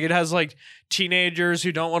 Mostly. Sure. Like it has like teenagers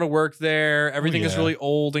who don't want to work there. Everything is really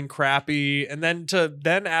old and crappy, and then to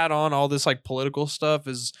add on all this like political stuff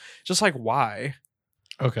is just like, why?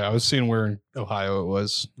 Okay, I was seeing where in Ohio it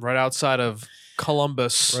was. Right outside of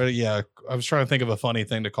Columbus. Right, yeah. I was trying to think of a funny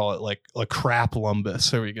thing to call it, like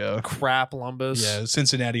Crap-lumbus. There we go. Crap-lumbus. Yeah,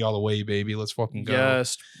 Cincinnati all the way, baby. Let's fucking go.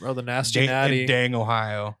 Yes, bro, the nasty natty. And dang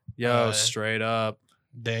Ohio. Yo, straight up.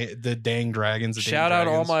 The dang Dragons. Shout out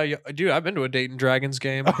all my dude. I've been to a Dayton Dragons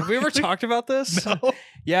game. Have we ever talked about this? No.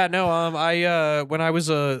 Yeah, no. I when I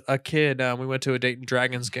was a kid, we went to a Dayton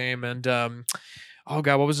Dragons game, and oh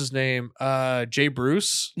God, what was his name? Jay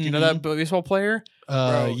Bruce. Do you know that baseball player?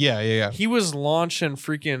 Bro, yeah. He was launching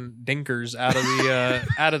freaking dinkers out of the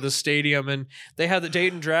out of the stadium, and they had the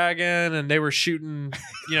Dayton Dragon, and they were shooting,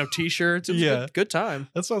 t-shirts. It was a good time.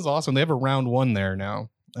 That sounds awesome. They have a round 1 there now.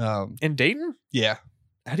 In Dayton? Yeah.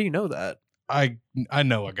 How do you know that? I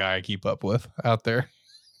know a guy I keep up with out there.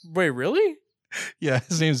 Wait, really? Yeah,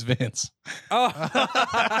 his name's Vince. Oh,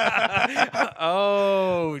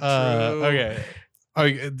 oh, true. Okay.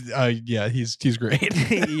 Yeah, he's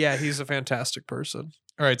great. Yeah, he's a fantastic person.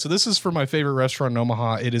 All right, so this is for my favorite restaurant in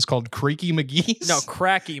Omaha. It is called Cracky McGee's. No,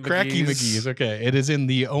 Cracky McGee's. Cracky McGee's. Okay, it is in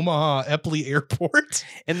the Omaha Epley Airport.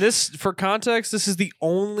 And this, for context, this is the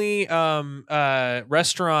only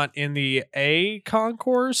restaurant in the A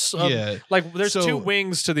concourse. Yeah, like there's 2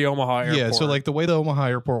 wings to the Omaha Airport. Yeah, so like the way the Omaha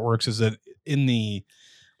Airport works is that in the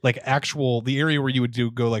the area where you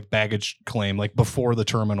would go like baggage claim, like before the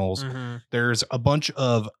terminals, there's a bunch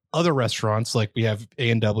of other restaurants. Like we have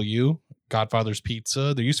A&W, Godfather's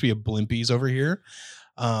Pizza. There used to be a Blimpies over here.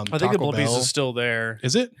 I think the Blimpies is still there.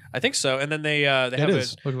 Is it? I think so. And then they have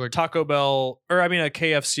a Taco Bell, a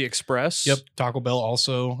KFC Express. Yep, Taco Bell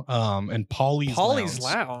also, and Paulie's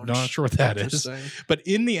Lounge. Not sure what that is. But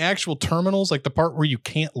in the actual terminals, like the part where you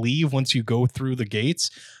can't leave once you go through the gates,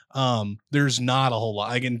 there's not a whole lot.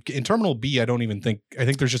 Like in Terminal B, I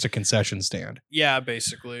think there's just a concession stand. Yeah,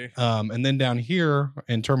 basically. And then down here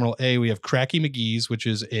in Terminal A, we have Cracky McGee's, which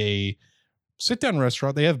is a sit-down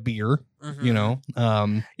restaurant. They have beer,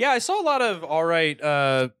 Yeah, I saw a lot of all right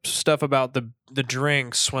stuff about the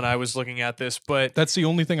drinks when I was looking at this, but that's the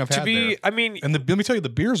only thing I've had there. I mean, and let me tell you, the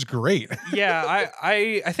beer's great. Yeah,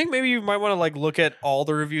 I think maybe you might want to like look at all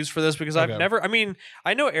the reviews for this, because I've never. I mean,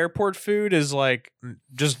 I know airport food is like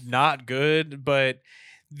just not good, but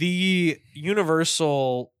the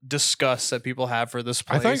universal disgust that people have for this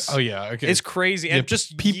place, it's crazy, and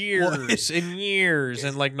just years and years,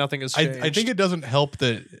 and like nothing has changed. I think it doesn't help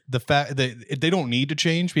that the fact that they don't need to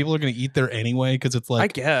change. People are going to eat there anyway because it's like, I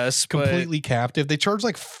guess, completely captive. They charge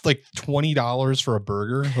like $20 for a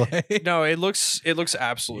burger. No, it looks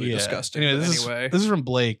absolutely disgusting. Anyway, this is from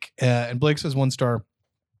Blake, and Blake says 1 star.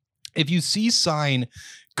 If you see sign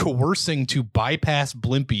coercing to bypass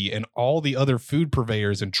Blimpie and all the other food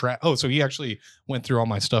purveyors and trap. Oh, so he actually went through all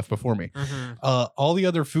my stuff before me. All the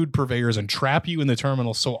other food purveyors and trap you in the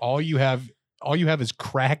terminal. So all you have is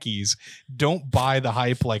crackies. Don't buy the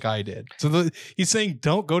hype like I did. So he's saying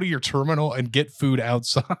don't go to your terminal and get food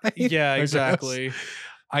outside. Yeah, exactly.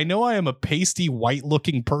 I know I am a pasty,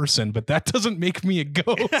 white-looking person, but that doesn't make me a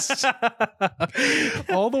ghost.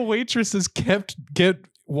 All the waitresses kept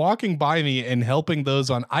walking by me and helping those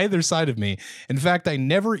on either side of me. In fact, I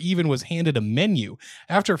never even was handed a menu.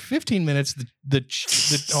 After 15 minutes, the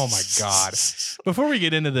oh my God. Before we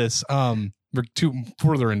get into this, we're too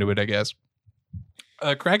further into it, I guess.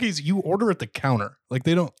 Crackies, you order at the counter. Like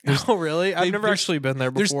they don't. Oh, really? I've never actually been there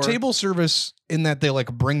before. There's table service in that they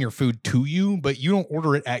like bring your food to you, but you don't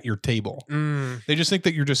order it at your table. They just think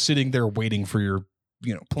that you're just sitting there waiting for your,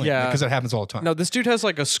 plane. Yeah, because that happens all the time. No, this dude has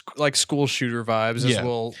like school shooter vibes as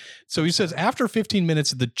well. So he says after 15 minutes,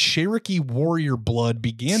 the Cherokee warrior blood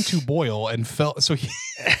began to boil and felt. So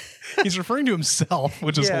he's referring to himself,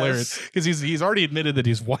 which is hilarious because he's already admitted that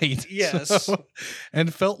he's white. Yes,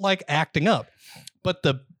 and felt like acting up. But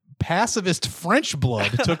the pacifist French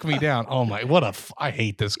blood took me down. Oh my, I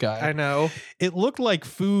hate this guy. I know. It looked like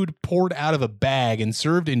food poured out of a bag and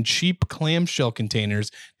served in cheap clamshell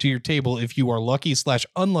containers to your table if you are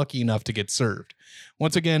lucky/unlucky enough to get served.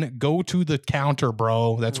 Once again, go to the counter,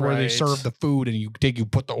 bro. That's where they serve the food and you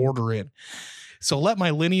put the order in. So let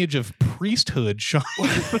my lineage of priesthood shine.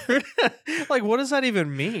 Like, what does that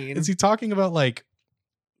even mean? Is he talking about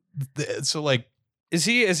Is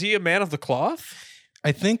he a man of the cloth?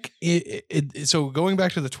 I think so going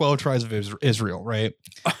back to the 12 tribes of Israel, right?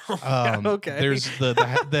 Okay. There's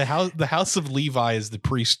the house of Levi is the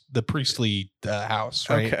priestly house,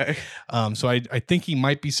 right? Okay. So I think he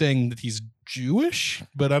might be saying that he's Jewish,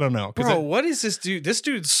 but I don't know. Bro, what is this dude? This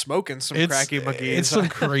dude's smoking some cracky McGee. It's some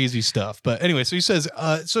crazy stuff. But anyway, so he says,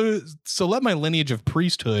 so let my lineage of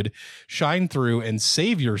priesthood shine through and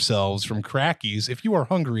save yourselves from crackies. If you are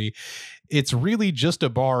hungry, it's really just a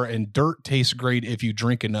bar and dirt tastes great if you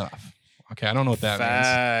drink enough. Okay, I don't know what that means.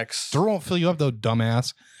 Facts. Dirt won't fill you up though,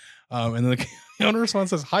 dumbass. And then the owner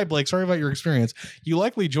response says, "Hi Blake, sorry about your experience. You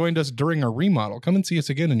likely joined us during our remodel. Come and see us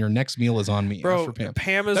again, and your next meal is on me." Bro,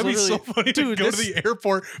 Pam is That'd literally be so funny to go to the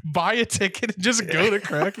airport, buy a ticket, and just go to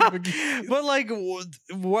Cracky McGee. But like,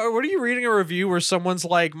 what are you reading a review where someone's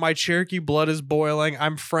like, "My Cherokee blood is boiling.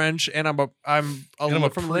 I'm French, and I'm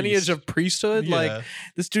from lineage of priesthood." Yeah. Like,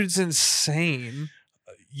 this dude's insane.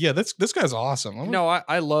 Yeah, this guy's awesome.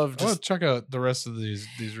 I love. I want to check out the rest of these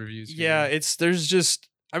reviews. Yeah,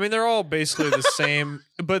 they're all basically the same,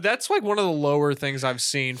 but that's like one of the lower things I've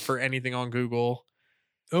seen for anything on Google.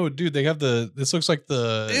 Oh, dude, they have this looks like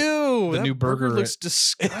the new burger. Looks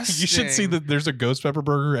disgusting. You should see that there's a ghost pepper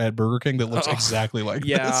burger at Burger King that looks exactly like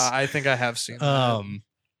this. Yeah, I think I have seen that.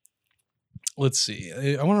 Let's see.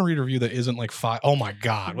 I want to read a review that isn't like 5. Oh my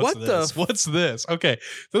God. What's this? Okay.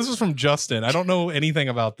 This is from Justin. I don't know anything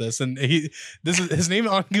about this. And his name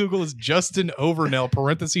on Google is Justin Overnell,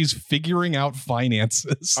 parentheses, figuring out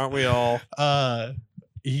finances. Aren't we all?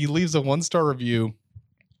 He leaves a 1-star review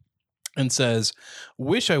and says,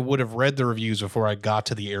 "Wish I would have read the reviews before I got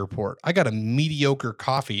to the airport. I got a mediocre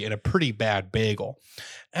coffee and a pretty bad bagel.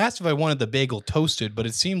 Asked if I wanted the bagel toasted, but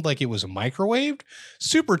it seemed like it was microwaved.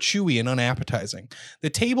 Super chewy and unappetizing. The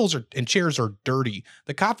tables and chairs are dirty.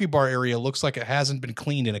 The coffee bar area looks like it hasn't been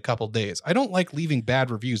cleaned in a couple days. I don't like leaving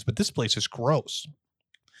bad reviews, but this place is gross."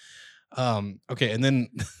 Okay, and then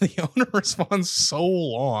the owner responds so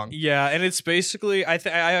long. Yeah, and it's basically I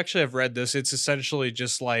actually have read this. It's essentially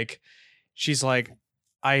just like she's like,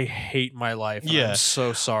 "I hate my life. I'm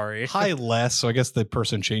so sorry." Hi, Les. So I guess the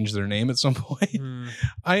person changed their name at some point.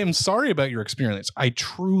 "I am sorry about your experience. I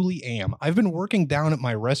truly am. I've been working down at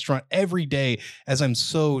my restaurant every day as I'm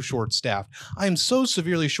so short-staffed. I am so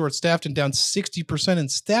severely short-staffed and down 60% in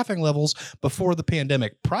staffing levels before the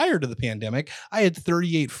pandemic. Prior to the pandemic, I had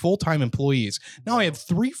 38 full-time employees. Now I have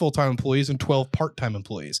 3 full-time employees and 12 part-time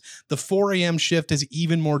employees. The 4 a.m. shift is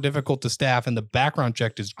even more difficult to staff, and the background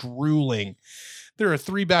check is grueling. There are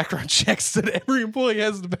 3 background checks that every employee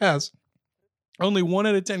has to pass. Only 1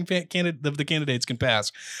 out of 10 of the candidates can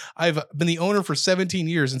pass. I've been the owner for 17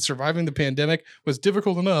 years, and surviving the pandemic was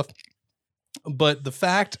difficult enough. But the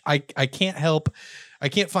fact I can't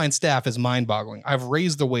find staff is mind-boggling. I've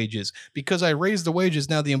raised the wages. Because I raised the wages,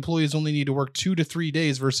 now the employees only need to work 2 to 3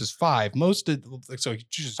 days versus 5. I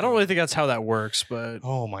don't really think that's how that works, but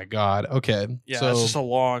oh my God. Okay. Yeah, so it's just a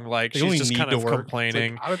long she's just kind of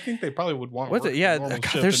complaining. I think they probably would want what? Yeah, God,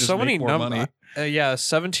 there's so many numbers.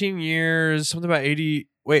 17 years, something about 80.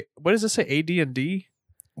 Wait, what does it say? AD and D?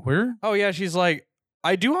 Where? Oh yeah, she's like,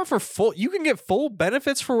 I do offer you can get full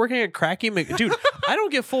benefits for working at Cracky Dude, I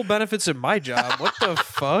don't get full benefits at my job. What the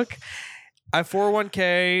fuck? I have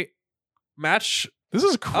 401k match. This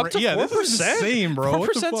is up to 4%. This is insane, bro.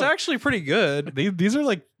 4% is actually pretty good. These are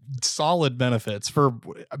like solid benefits for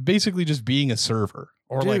basically just being a server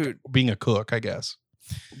or like being a cook, I guess.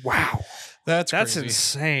 Wow. That's crazy.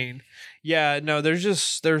 Insane. Yeah, no,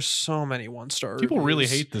 there's so many 1-star people reviews. really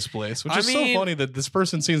hate this place, which is so funny that this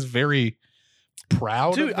person seems very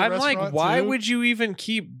proud of the I'm like, why too. would you even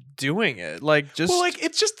keep doing it? Like, just well, like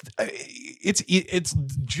it's just it's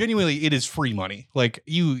genuinely it is free money. Like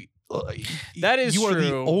that is you true. are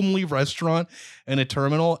the only restaurant in a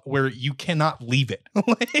terminal where you cannot leave it.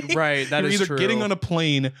 Like, right, that is either true. getting on a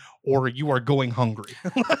plane or you are going hungry.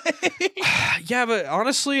 Yeah, but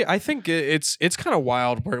honestly, I think it's kind of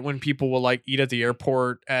wild when people will like eat at the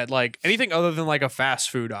airport at like anything other than like a fast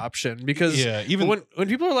food option, because even when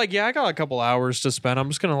people are like, yeah, I got a couple hours to spend, I'm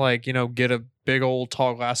just gonna like, you know, get a big old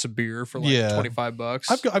tall glass of beer for like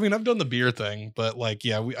 $25. I've done the beer thing, but like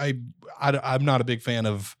I'm not a big fan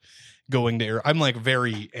of going to I'm like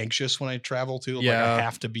very anxious when I travel too. Like I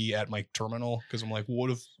have to be at my terminal because I'm like,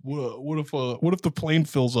 what if the plane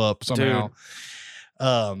fills up somehow?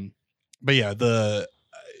 But yeah, the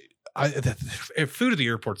food at the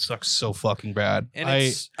airport sucks so fucking bad. And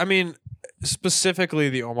I mean, specifically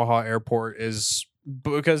the Omaha airport is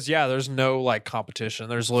because there's no like competition.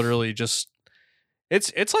 There's literally just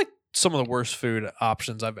it's like some of the worst food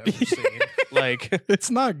options I've ever seen. Like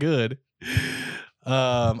it's not good.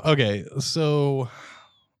 Okay, so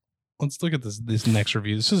let's look at this next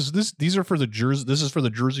review. These are for the Jersey. This is for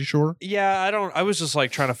the Jersey Shore. Yeah, I was just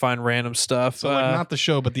like trying to find random stuff. So like not the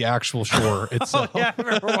show, but the actual shore itself. Oh, yeah, I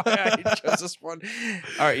remember why I chose this one.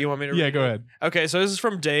 All right, you want me to? Yeah, go ahead. Okay, so this is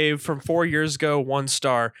from Dave from 4 years ago. 1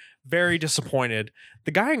 star. Very disappointed.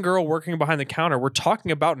 The guy and girl working behind the counter were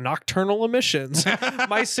talking about nocturnal emissions.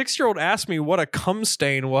 My 6-year-old asked me what a cum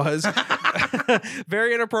stain was.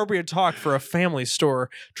 Very inappropriate talk for a family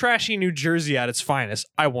store. Trashy New Jersey at its finest.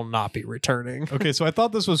 I will not be returning. Okay, so I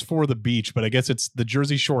thought this was for the beach, but I guess it's the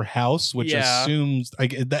Jersey Shore house, which assumes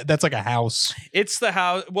that's like a house. It's the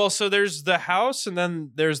house. Well, so there's the house, and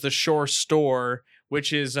then there's the shore store,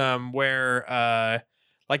 which is where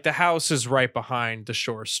like the house is right behind the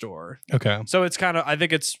shore store. Okay. So it's kind of, I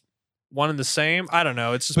think it's one and the same. I don't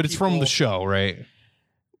know. It's just it's from the show, right?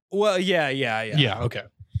 Well, yeah. Yeah, okay.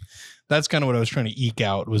 That's kind of what I was trying to eke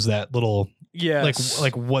out, was that little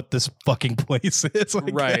like what this fucking place is.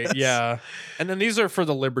 Right, yeah. And then these are for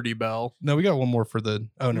the Liberty Bell. No, we got one more for the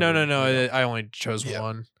No. I only chose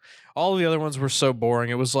one. All of the other ones were so boring.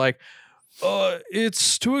 It was like,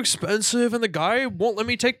 it's too expensive and the guy won't let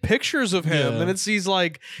me take pictures of him. And he's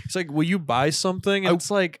like, will you buy something? And it's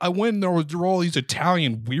like, I went and there were all these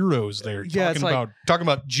Italian weirdos there talking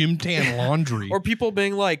about gym tan laundry. Or people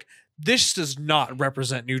being like, this does not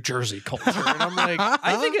represent New Jersey culture. And I'm like,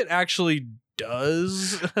 I think it actually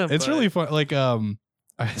does. It's really fun. Like I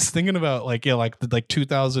was thinking about like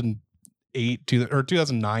 2008 or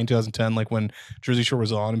 2009 2010, like when Jersey Shore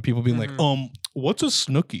was on, and people being like, what's a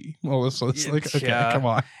snooki? Oh, so it's like, okay, come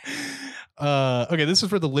on. Okay, this is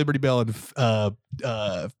for the Liberty Bell in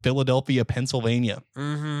Philadelphia, Pennsylvania.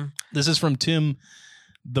 This is from Tim,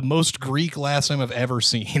 the most Greek last time I've ever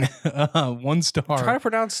seen. 1 star. Try to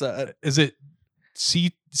pronounce that. Is it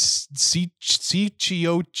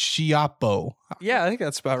Ciciochiapo? Yeah, I think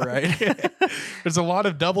that's about right. There's a lot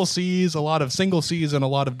of double C's, a lot of single C's, and a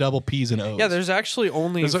lot of double P's and O's. Yeah, there's actually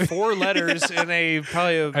only 4 letters in I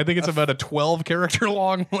think it's about a 12 character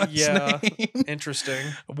long last name.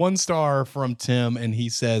 Interesting. 1 star from Tim, and he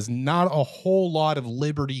says, not a whole lot of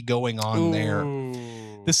liberty going on there.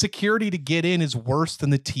 The security to get in is worse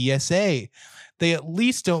than the TSA. They at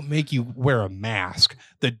least don't make you wear a mask.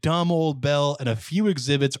 The dumb old bell and a few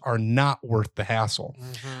exhibits are not worth the hassle.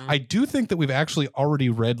 I do think that we've actually already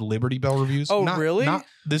read Liberty Bell reviews. Oh, really?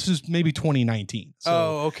 This is maybe 2019. So,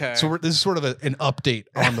 okay. So this is sort of an update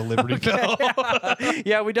on the Liberty Bell.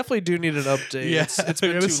 Yeah, we definitely do need an update. Yeah, it's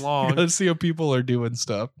been too long. Let's see how people are doing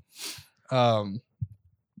stuff.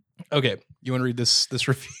 Okay. You want to read this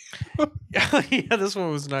review? Yeah, this one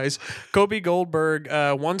was nice. Kobe Goldberg,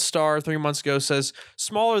 1 star, 3 months ago, says,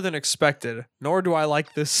 smaller than expected, nor do I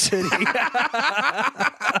like this city.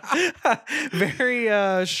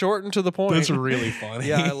 Very short and to the point. That's really funny.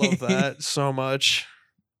 Yeah, I love that so much.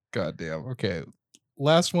 God damn. Okay.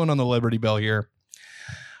 Last one on the Liberty Bell here.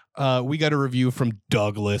 We got a review from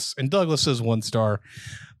Douglas, and Douglas says 1 star.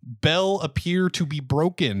 Bell appear to be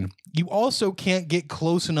broken. You also can't get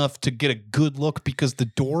close enough to get a good look because the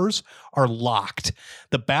doors are locked.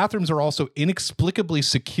 The bathrooms are also inexplicably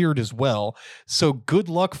secured as well. So good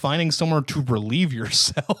luck finding somewhere to relieve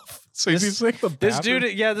yourself. So this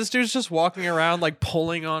dude's just walking around like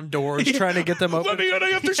pulling on doors, trying to get them open. Let me in, I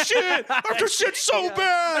have to shit. I have to shit so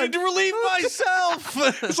bad. I need to relieve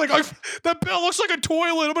myself. It's like that bell looks like a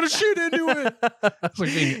toilet. I'm gonna shit into it. It's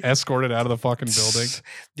like being escorted out of the fucking building.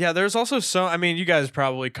 Yeah, there's also you guys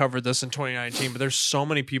probably covered this in 2019, but there's so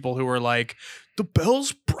many people who are like, the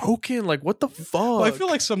bell's broken. Like, what the fuck? Well, I feel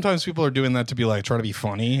like sometimes people are doing that to be like trying to be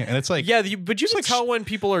funny, and it's like, yeah, but you can tell when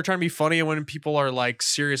people are trying to be funny and when people are like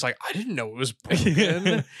serious. Like, I didn't know it was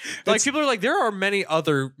broken. Like, people are like, there are many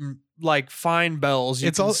other like fine bells.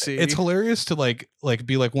 You can see. It's hilarious to like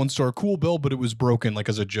be like one star cool bell, but it was broken like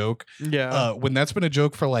as a joke. Yeah, when that's been a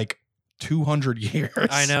joke for like 200 years.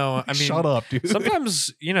 I know. I mean, shut up, dude.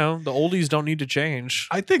 Sometimes the oldies don't need to change.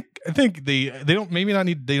 I think they don't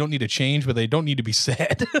need to change, but they don't need to be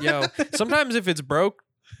said. Yo, sometimes if it's broke,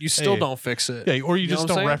 you still don't fix it. Yeah, or you just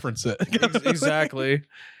don't reference it. Exactly.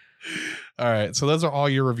 All right, so those are all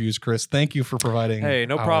your reviews, Chris. Thank you for providing. Hey,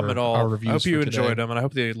 no problem at all. Our reviews. I hope you enjoyed them, and I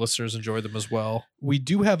hope the listeners enjoyed them as well. We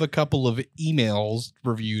do have a couple of emails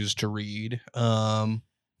reviews to read.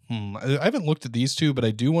 I haven't looked at these two, but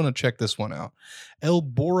I do want to check this one out. El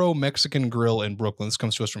Boro Mexican Grill in Brooklyn. This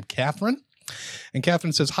comes to us from Catherine. And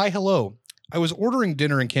Catherine says, hi, hello. I was ordering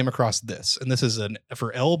dinner and came across this. And this is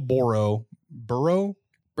for El Boro. Burro?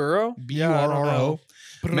 B-U-R-R-O.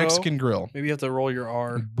 Mexican Grill. Maybe you have to roll your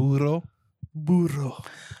R. Burro.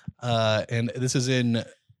 And this is in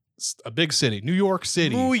a big city. New York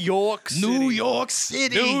City. New York.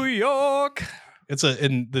 It's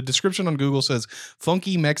in the description on Google says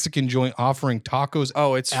funky Mexican joint offering tacos.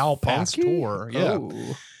 Oh, it's al funky? pastor. Yeah.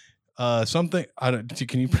 Oh. Something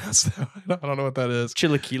can you pronounce that? I don't know what that is.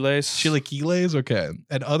 Chilaquiles. Okay.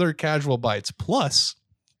 And other casual bites plus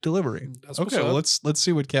delivery. Okay. Well, let's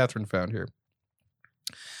see what Catherine found here.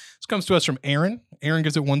 This comes to us from Aaron. Aaron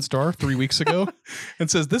gives it 1 star 3 weeks ago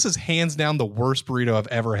and says, this is hands down the worst burrito I've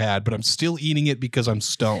ever had, but I'm still eating it because I'm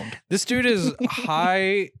stoned. This dude is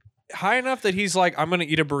high enough that he's like, I'm going to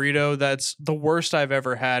eat a burrito that's the worst I've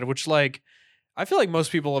ever had, which like, I feel like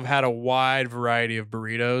most people have had a wide variety of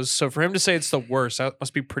burritos. So for him to say it's the worst, that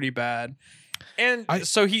must be pretty bad. And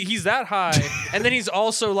so he's that high. And then he's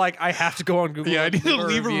also like, I have to go on Google. Yeah, I need to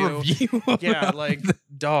leave a review. Yeah, like,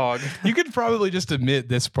 dog. You could probably just admit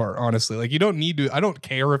this part, honestly. Like, you don't need to. I don't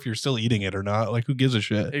care if you're still eating it or not. Like, who gives a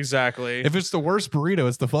shit? Exactly. If it's the worst burrito,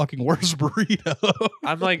 it's the fucking worst burrito.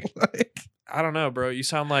 I'm like I don't know, bro. You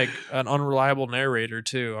sound like an unreliable narrator,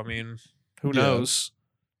 too. I mean, who knows?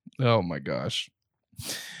 Oh, my gosh.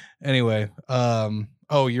 Anyway,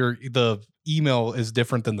 the email is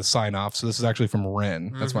different than the sign off. So this is actually from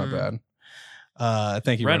Ren. That's my bad.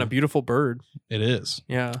 Thank you, Ren. A beautiful bird. It is.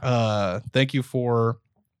 Yeah. Thank you for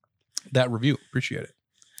that review. Appreciate it.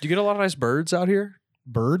 Do you get a lot of nice birds out here?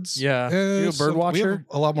 Birds? Yeah. You a bird watcher? We have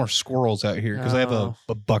a lot more squirrels out here because I have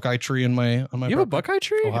a buckeye tree on my. You have a buckeye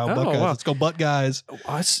tree? Ohio Buckeyes. Wow. Let's go, butt guys.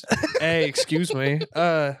 Hey, excuse me.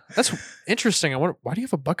 That's interesting. I wonder, why do you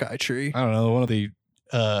have a buckeye tree? I don't know. One of the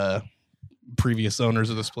previous owners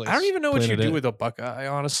of this place. I don't even know what you do with a buckeye,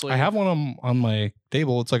 honestly. I have one on my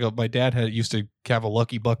table. It's like my dad used to have a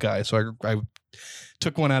lucky buckeye, so I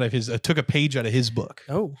took one out of his. I took a page out of his book.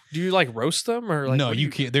 Oh, do you like roast them or like? No, you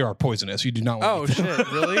can't. They are poisonous. You do not want. Oh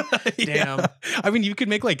shit! Really? Damn. Yeah. I mean, you could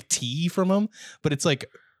make like tea from them, but it's like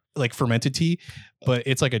fermented tea, but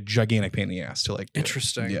it's like a gigantic pain in the ass to like.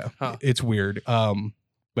 Interesting. Yeah, it's weird.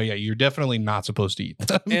 But yeah, you're definitely not supposed to eat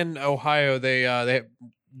them. In Ohio, they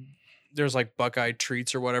there's like Buckeye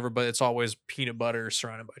treats or whatever, but it's always peanut butter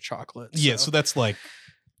surrounded by chocolate. Yeah, so that's like.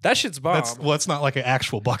 That shit's bomb. That's not like an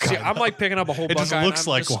actual Buckeye. See, I'm like picking up a whole Buckeye. It just looks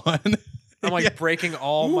like one. I'm like breaking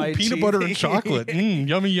all my peanut teeth. butter and chocolate.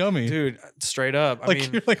 Yummy. Dude, straight up. I mean,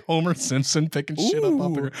 you're like Homer Simpson picking shit up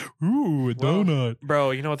here. Ooh, a donut.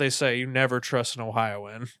 Bro, you know what they say? You never trust an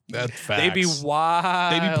Ohioan. That's facts. They be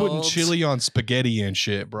wild. They be putting chili on spaghetti and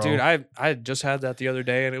shit, bro. Dude, I just had that the other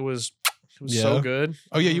day and it was so good.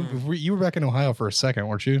 Oh yeah, you were back in Ohio for a second,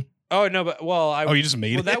 weren't you? Oh no, but you just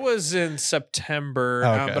made it. That was in September,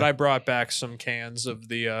 okay. but I brought back some cans of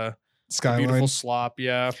the Skyline. beautiful slop.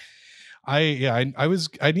 Yeah.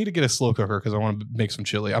 I need to get a slow cooker because I want to make some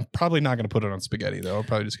chili. I'm probably not going to put it on spaghetti though. I'm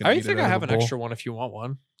probably just going to. I think I have an extra one if you want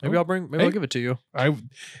one. Maybe I'll I'll give it to you.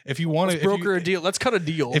 If you want to broker a deal. Let's cut a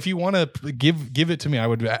deal. If you want to give it to me, I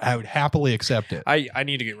would happily accept it. I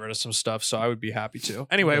need to get rid of some stuff, so I would be happy to.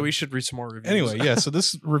 Anyway, we should read some more reviews. Anyway, yeah. So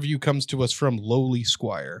this review comes to us from Lowly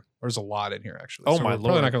Squire. There's a lot in here actually. Oh so my we're lord!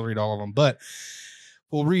 Probably not going to read all of them, but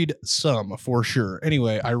we'll read some for sure.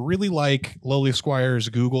 Anyway, I really like Lowly Squire's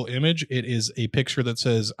Google image. It is a picture that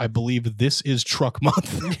says, "I believe this is Truck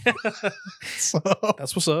Month." So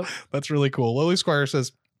that's what's up. That's really cool. Lowly Squire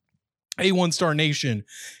says, "Hey, One Star Nation,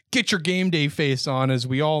 get your game day face on as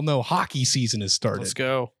we all know hockey season has started. Let's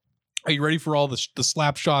go. Are you ready for all the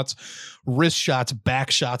slap shots, wrist shots,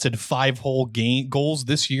 back shots, and 5-hole goals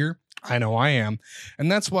this year? I know I am.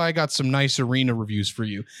 And that's why I got some nice arena reviews for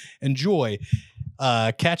you. Enjoy.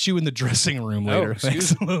 Catch you in the dressing room later."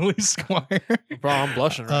 Thanks, Lily Squire. Bro, I'm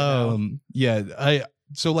blushing right now. Yeah.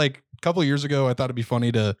 So like a couple of years ago, I thought it'd be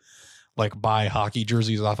funny to like buy hockey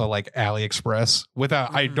jerseys off of like AliExpress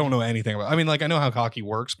without, I don't know anything about, I mean, like I know how hockey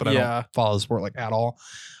works, but I don't follow the sport like at all.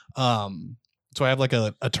 So I have like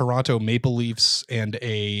a Toronto Maple Leafs and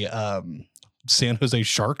a San Jose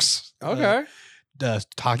Sharks. Okay.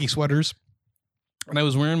 Hockey sweaters. And I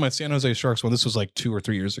was wearing my San Jose Sharks one. This was like 2 or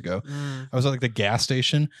 3 years ago. I was at like the gas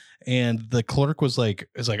station and the clerk was like,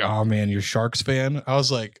 "Oh man, you're Sharks fan?" I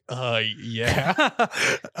was like, yeah.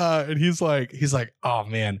 And he's like, "Oh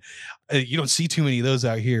man, you don't see too many of those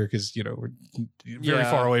out here because we're very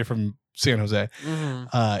far away from San Jose."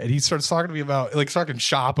 And he starts talking to me about like talking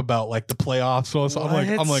shop about like the playoffs. So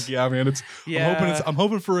I'm like, yeah, man, I'm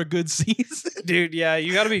hoping for a good season, dude. Yeah,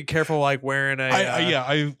 you got to be careful like wearing a.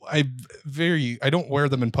 I don't wear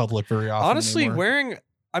them in public very often. Honestly, anymore.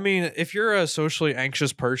 I mean, if you're a socially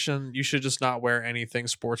anxious person, you should just not wear anything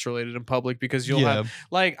sports related in public because you'll have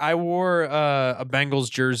like I wore a Bengals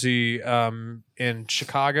jersey in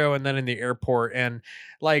Chicago and then in the airport, and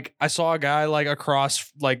like I saw a guy like across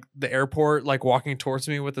like the airport like walking towards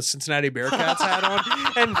me with a Cincinnati Bearcats hat on,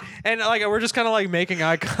 and like we're just kind of like making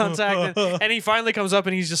eye contact, and he finally comes up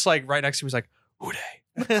and he's just like right next to me. He's like, "Hoochie."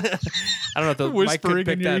 I don't know if the mic could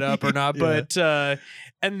pick that up or not, but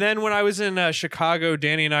and then when I was in Chicago,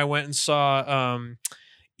 Danny and I went and saw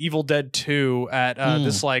Evil Dead 2 at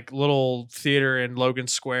this like little theater in Logan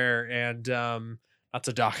Square, and not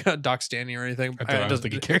to dox Danny or anything. I don't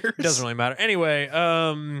think he cares. It doesn't really matter. Anyway,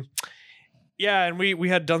 yeah, and we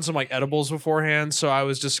had done some like edibles beforehand, so I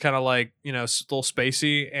was just kind of like a little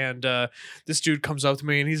spacey, and this dude comes up to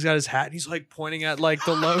me and he's got his hat and he's like pointing at like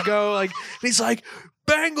the logo, like and he's like,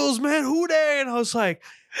 "Bengals, man, who they?" And I was like,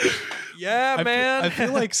 yeah, man. I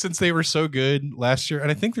feel like since they were so good last year, and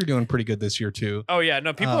I think they're doing pretty good this year too. Oh yeah,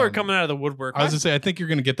 no, people are coming out of the woodwork. I was gonna say, I think you're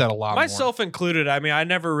gonna get that a lot. Myself included. I mean, I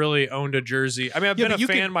never really owned a jersey. I mean, I've been a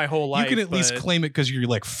fan my whole life. You can at least claim it because you're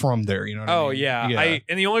like from there. You know what I mean? Oh yeah.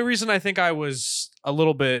 And the only reason I think I was a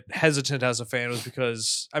little bit hesitant as a fan was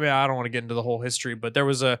because I don't want to get into the whole history, but there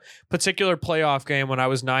was a particular playoff game when I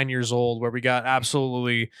was 9 years old where we got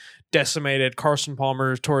absolutely decimated. Carson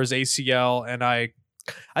Palmer tore his ACL, and I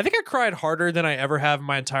think I cried harder than I ever have in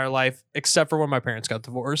my entire life, except for when my parents got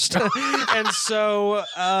divorced. And so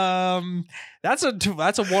that's a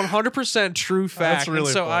 100% true fact. That's really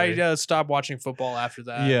and so funny. I stopped watching football after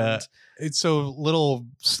that. Yeah. It's so little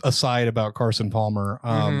aside about Carson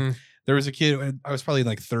Palmer. There was a kid, I was probably in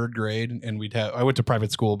like 3rd grade, and I went to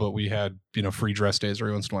private school, but we had, free dress days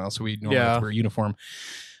every once in a while. So we normally had to wear a uniform.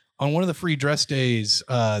 On one of the free dress days,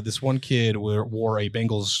 this one kid wore a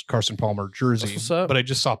Bengals Carson Palmer jersey, but I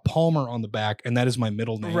just saw Palmer on the back, and that is my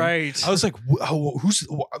middle name. Right. I was like,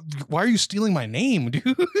 why are you stealing my name, dude?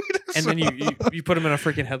 And then you put him in a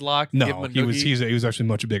freaking headlock? No, he was actually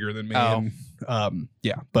much bigger than me. Oh. And,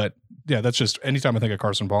 but that's just, anytime I think of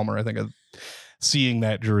Carson Palmer, I think of seeing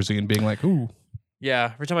that jersey and being like, ooh.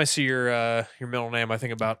 Yeah, every time I see your middle name, I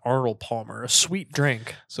think about Arnold Palmer, a sweet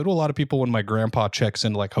drink. So do a lot of people when my grandpa checks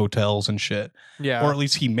into like hotels and shit. Yeah. Or at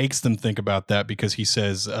least he makes them think about that because he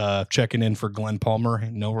says checking in for Glenn Palmer,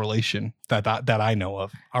 no relation that I know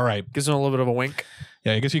of. All right. Gives him a little bit of a wink.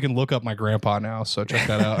 Yeah, I guess you can look up my grandpa now, so check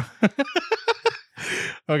that out.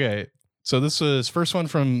 Okay. So this is first one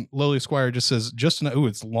from Lowly Squire, just says,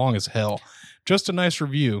 it's long as hell. Just a nice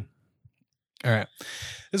review. All right.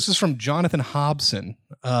 This is from Jonathan Hobson.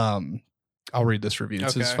 I'll read this review.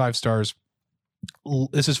 It says 5 stars.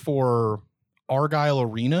 This is for Argyle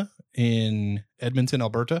Arena in Edmonton,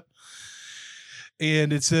 Alberta.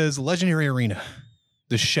 And it says, legendary arena.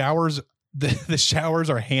 The showers The showers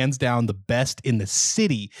are hands down the best in the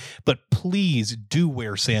city, but please do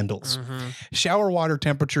wear sandals. Mm-hmm. Shower water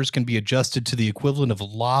temperatures can be adjusted to the equivalent of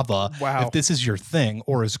lava Wow. if this is your thing,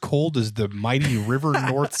 or as cold as the mighty river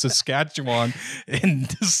North Saskatchewan in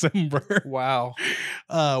December. Wow.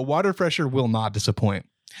 Water pressure will not disappoint.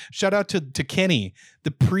 Shout out to Kenny,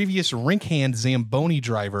 the previous rink hand Zamboni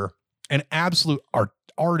driver, an absolute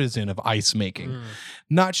artisan of ice making.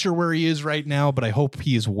 Not sure where he is right now, but I hope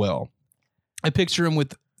he is well. I picture him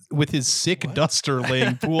with his sick duster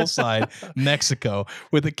laying poolside Mexico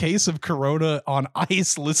with a case of Corona on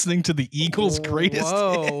ice, listening to the Eagles' greatest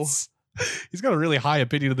hits. He's got a really high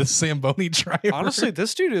opinion of this Zamboni driver. Honestly,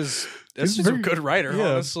 this dude is a good writer.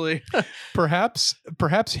 Yeah. Honestly, perhaps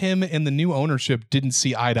him and the new ownership didn't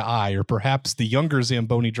see eye to eye, or perhaps the younger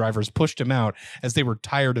Zamboni drivers pushed him out as they were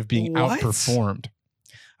tired of being outperformed.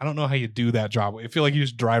 I don't know how you do that job. I feel like you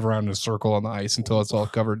just drive around in a circle on the ice until it's all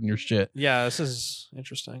covered in your shit. Yeah, this is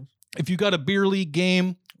interesting. If you got a beer league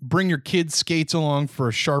game, bring your kids' skates along for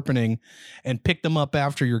a sharpening and pick them up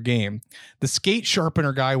after your game. The skate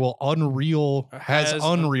sharpener guy has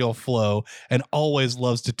unreal flow and always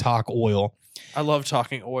loves to talk oil. I love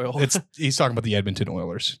talking oil. He's talking about the Edmonton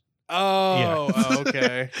Oilers. Oh,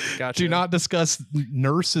 okay. Gotcha. Do not discuss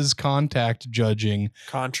nurses' contract judging.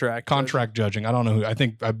 Contract judging. I don't know who. I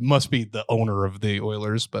think I must be the owner of the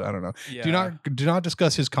Oilers, but I don't know. Yeah. Do not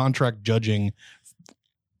discuss his contract judging.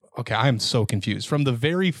 Okay, I am so confused. From the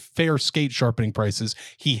very fair skate sharpening prices,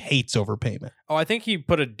 he hates overpayment. Oh, I think he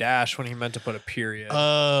put a dash when he meant to put a period.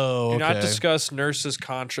 Oh, Do not discuss nurses'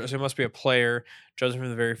 contracts. It must be a player judging from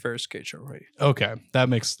the very fair skate sharpening. Okay, that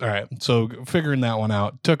makes all right. So figuring that one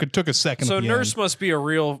out took a second. So at the nurse end. must be a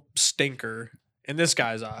real stinker in this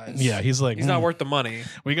guy's eyes. Yeah, he's not worth the money.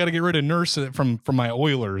 We got to get rid of nurse from my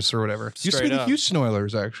Oilers or whatever. Used to be the Houston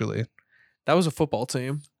Oilers, actually. That was a football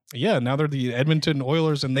team. Yeah, now they're the Edmonton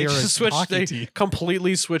Oilers, and they are a hockey team.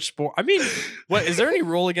 Completely switched sport. I mean, what is there any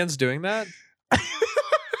rule against doing that?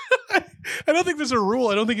 I don't think there's a rule.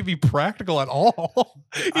 I don't think it'd be practical at all.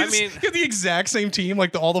 You have the exact same team.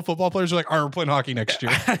 Like all the football players are like, "All right, we're playing hockey next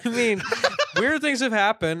year." I mean, weird things have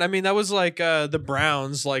happened. I mean, that was like the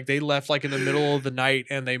Browns. Like they left like in the middle of the night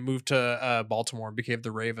and they moved to Baltimore and became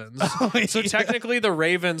the Ravens. So technically, the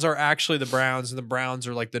Ravens are actually the Browns, and the Browns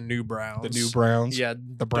are like the new Browns. The new Browns. Yeah,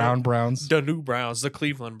 the Browns. The new Browns. The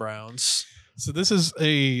Cleveland Browns. So this is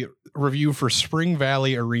a review for Spring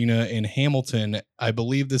Valley Arena in Hamilton. I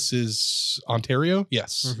believe this is Ontario.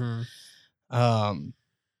 Yes. Mm-hmm.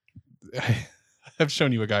 I've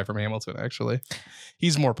shown you a guy from Hamilton, actually.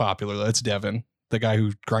 He's more popular. That's Devin, the guy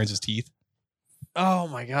who grinds his teeth. Oh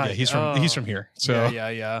my God. Yeah, he's from here. So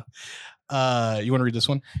yeah. You want to read this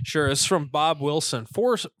one? Sure. It's from Bob Wilson.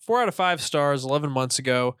 4 out of 5 stars 11 months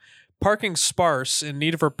ago. Parking sparse, in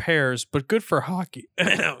need of repairs, but good for hockey.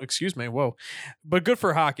 Excuse me. Whoa. But good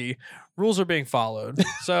for hockey. Rules are being followed.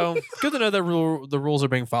 So good to know that the rules are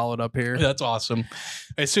being followed up here. That's awesome.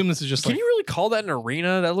 I assume this is just Can you really call that an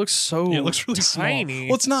arena? That looks so it looks really tiny. Small.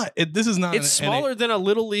 Well, it's not. This is not. It's smaller than a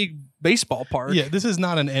little league baseball park. Yeah, this is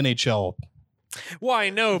not an NHL. Well, I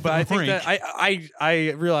know, but I think that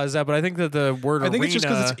I realize that, but I think that the word arena. I think it's just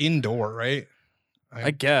because it's indoor, right? I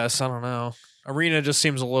guess. I don't know. Arena just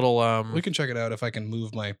seems a little we can check it out if I can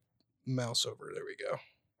move my mouse over. There we go.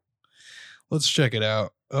 Let's check it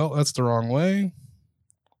out. Oh, that's the wrong way.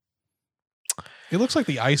 It looks like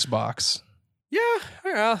the ice box. Yeah,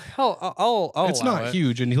 I'll it's not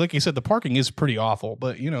huge, and like you said, the parking is pretty awful,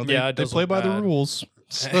 but they play by the rules.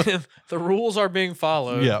 So. The rules are being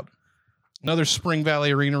followed. Yeah. Another Spring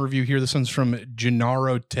Valley Arena review here. This one's from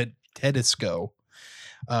Gennaro Tedesco.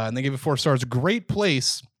 And they gave it 4 stars. Great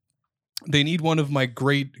place. They need one of my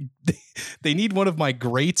greats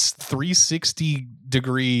 360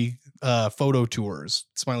 degree photo tours.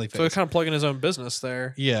 Smiley face. So they're kind of plugging his own business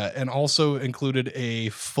there. Yeah, and also included a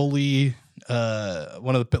fully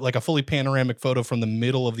a fully panoramic photo from the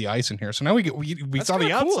middle of the ice in here. So now we saw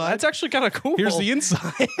the outside. Cool. That's actually kind of cool. Here's the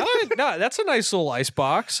inside. No, that's a nice little ice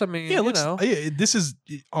box. I mean, this is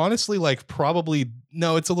honestly like probably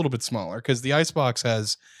it's a little bit smaller because the ice box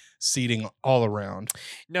has seating all around.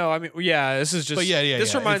 No, I mean, yeah, this is just. But yeah.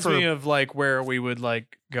 This reminds me of like where we would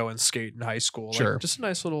like go and skate in high school. Sure, like, just a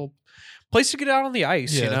nice little place to get out on the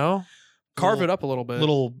ice. Yeah. Carve it up a little bit.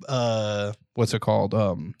 Little what's it called?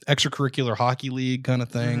 Extracurricular hockey league kind of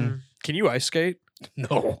thing. Mm-hmm. Can you ice skate?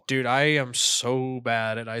 No, dude, I am so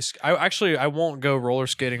bad at ice. I won't go roller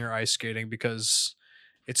skating or ice skating because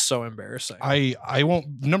It's so embarrassing. I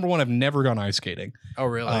won't. Number one, I've never gone ice skating. Oh,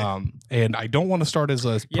 really? And I don't want to start as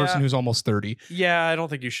a person who's almost 30. Yeah, I don't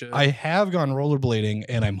think you should. I have gone rollerblading,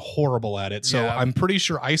 and I'm horrible at it. So I'm pretty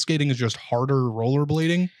sure ice skating is just harder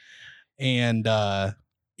rollerblading. And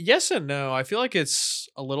yes and no. I feel like it's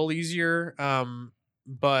a little easier,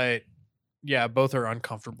 but yeah, both are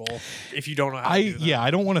uncomfortable if you don't know how to do them. I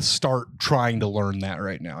don't want to start trying to learn that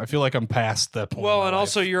right now. I feel like I'm past that point. Well, and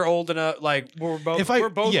also you're old enough. Like we're both old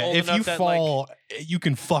enough. If you that, fall, you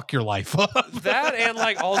can fuck your life up. That and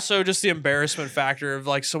like also just the embarrassment factor of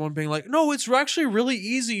like someone being like, "No, it's actually really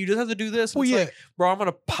easy. You just have to do this." Well, like, bro, I'm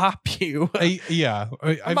gonna pop you. I'm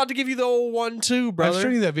about to give you the old 1-2, brother. I was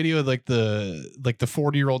showing you that video of like the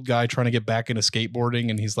 40-year-old guy trying to get back into skateboarding,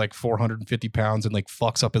 and he's like 450 pounds and like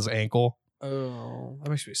fucks up his ankle. Oh, that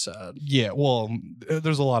makes me sad. Yeah, well,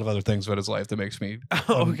 there's a lot of other things about his life that makes me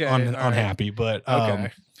unhappy. But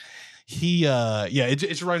it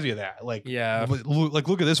just reminds me of that. Like,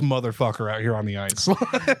 look at this motherfucker out here on the ice.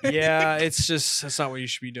 Yeah, that's not what you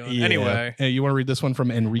should be doing. Yeah. Anyway, hey, you want to read this one from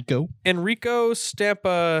Enrico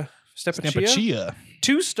Stepachia?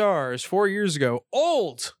 2 stars 4 years ago.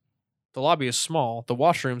 Old. The lobby is small. The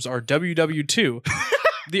washrooms are WW2.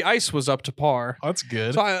 The ice was up to par. That's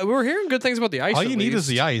good. So we were hearing good things about the ice. All you need is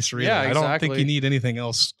the ice, really. Yeah, exactly. I don't think you need anything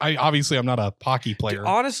else. I'm not a hockey player.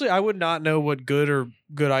 Honestly, I would not know what good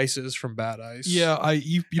ice is from bad ice. Yeah,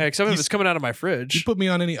 except if it's coming out of my fridge. You put me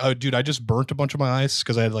on any? Oh, dude, I just burnt a bunch of my ice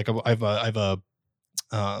because I have a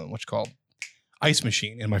what's it called, ice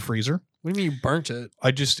machine in my freezer. What do you mean you burnt it?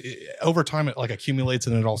 Over time it like accumulates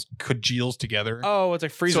and it all congeals together. Oh, it's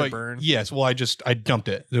like freezer burn. Yes. Well, I dumped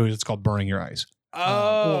it. It's called burning your ice.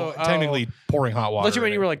 Technically pouring hot water. That's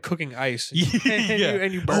when you were like cooking ice.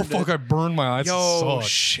 And you burned it. Oh fuck! I burned my ice. Yo,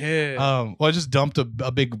 shit. Well, I just dumped a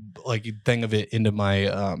big like thing of it into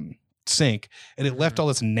my sink, and it left all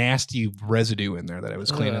this nasty residue in there that I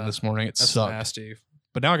was cleaning this morning. That's sucked. Nasty.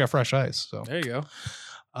 But now I got fresh ice. So there you go.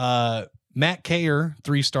 Matt Kayer,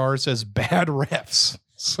 3 stars, says bad refs.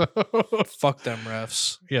 So fuck them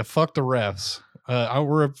refs. Yeah, fuck the refs.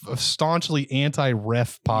 We're a staunchly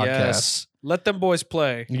anti-ref podcast. Yes. Let them boys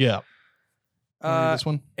play. Yeah. This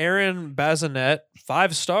one? Aaron Bazinet,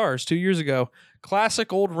 5 stars 2 years ago.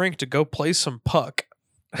 Classic old rink to go play some puck.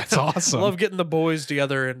 That's awesome. Love getting the boys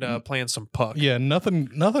together and playing some puck. Yeah,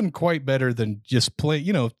 nothing quite better than just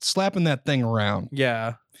slapping that thing around.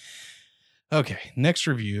 Yeah. Okay, next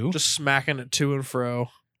review. Just smacking it to and fro.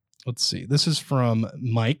 Let's see. This is from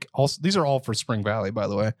Mike. Also, these are all for Spring Valley, by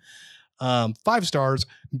the way. 5 stars.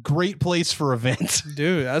 Great place for events.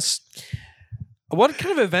 Dude, what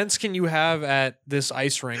kind of events can you have at this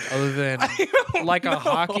ice rink other than like a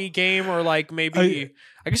hockey game or like maybe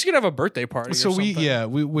I guess you could have a birthday party. So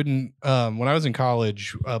we wouldn't when I was in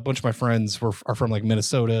college, a bunch of my friends are from like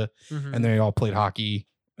Minnesota and they all played hockey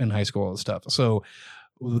in high school and stuff. So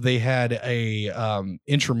they had a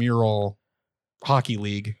intramural hockey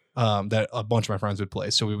league that a bunch of my friends would play.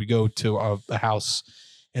 So we would go to a house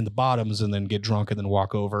in the bottoms and then get drunk and then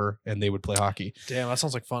walk over and they would play hockey. Damn, that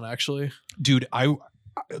sounds like fun, actually. Dude, I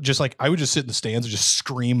would just sit in the stands and just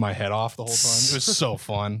scream my head off the whole time. It was so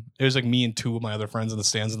fun. It was like me and 2 of my other friends in the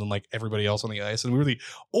stands and then like everybody else on the ice. And we were the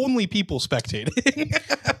only people spectating.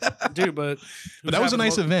 Dude, but that was a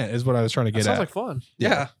nice event is what I was trying to get at. Sounds like fun.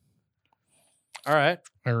 Yeah. All right.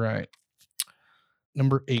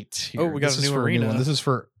 Number 8 here. Oh, we got a new arena. This is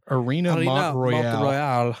for Arena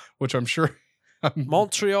Mont-Royal, which I'm sure...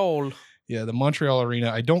 Montreal. Yeah, the Montreal Arena.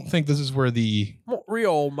 I don't think this is where the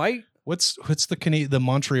Montreal, mate. What's the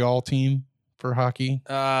Montreal team for hockey?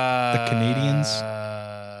 The Canadians?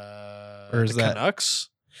 Or is that Canucks?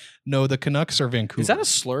 No, the Canucks are Vancouver. Is that a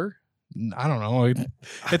slur? I don't know.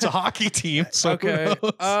 It's a hockey team. So okay.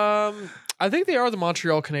 I think they are the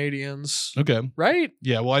Montreal Canadiens. Okay. Right?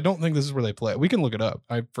 Yeah, well, I don't think this is where they play. We can look it up.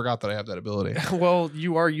 I forgot that I have that ability. Well,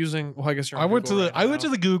 you are using I guess you're I went to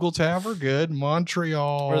the Google tab. We're good.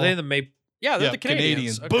 Montreal. Are they the Maple? Yeah, they're the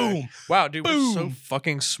Canadians. Okay. Boom. Wow, dude, we're so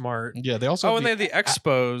fucking smart. Yeah, they also and they have the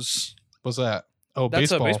Expos. What's that? Oh, that's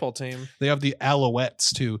baseball. A baseball team. They have the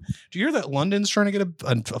Alouettes too. Do you hear that London's trying to get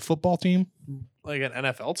a football team? Like an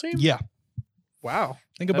NFL team? Yeah. Wow.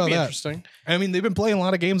 Think about that. Interesting. I mean, they've been playing a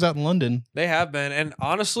lot of games out in London. They have been, and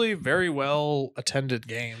honestly, very well attended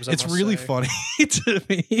games. It's really funny to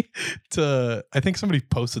me. I think somebody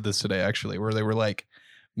posted this today actually, where they were like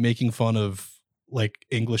making fun of like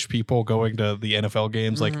English people going to the NFL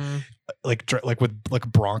games, like with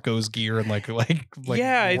like Broncos gear and like yeah,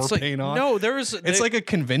 war it's like paint on. no, there was It's like a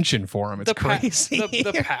convention for them. It's crazy.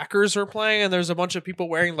 The Packers are playing, and there's a bunch of people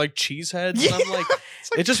wearing like cheese heads. And I'm like,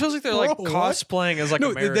 it just feels like they're like cosplaying as like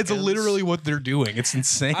Americans. That's literally what they're doing. It's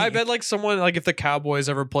insane. I bet like someone like if the Cowboys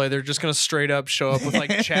ever play, they're just gonna straight up show up with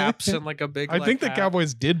like chaps and like a big. I think hat. the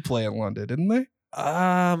Cowboys did play in London, didn't they?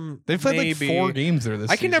 They've played like 4 games there this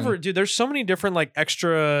season. I can never, dude. There's so many different like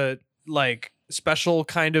extra like special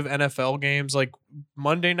kind of NFL games, like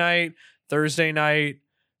Monday night, Thursday night,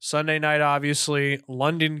 Sunday night, obviously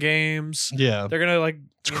London games. Yeah, they're gonna like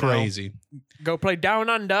it's crazy. Go play down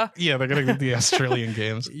under. Yeah, they're gonna get the Australian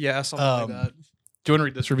games. Yeah, something like that. Do you want to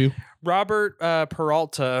read this review? Robert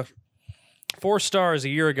Peralta, 4 stars a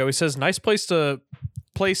year ago. He says, "Nice place to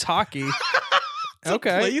place hockey."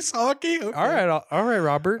 Okay. Place hockey? Okay. All right,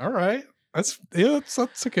 Robert. All right. That's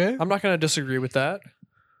okay. I'm not going to disagree with that.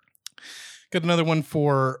 Got another one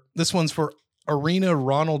this one's for Arena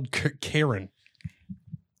Ronald Karen,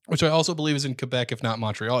 which I also believe is in Quebec, if not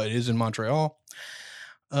Montreal. It is in Montreal.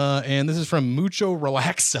 And this is from Mucho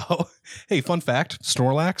Relaxo. Hey, fun fact,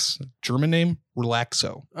 Snorlax, German name,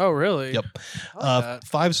 Relaxo. Oh, really? Yep. I like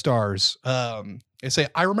 5 stars. They say,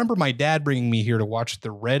 I remember my dad bringing me here to watch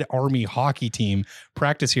the Red Army hockey team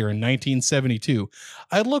practice here in 1972.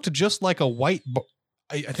 I looked just like a white...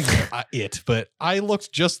 I think but I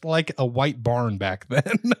looked just like a white barn back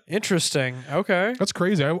then. Interesting. Okay. That's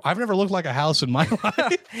crazy. I've never looked like a house in my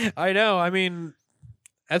life. I know. I mean,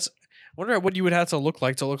 I wonder what you would have to look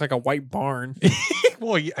like a white barn.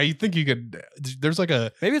 Well, I think you could. There's like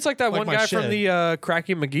a maybe it's like that one guy shed. from the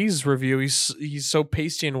Cracky McGee's review. He's so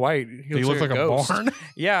pasty and white. He looks like a barn.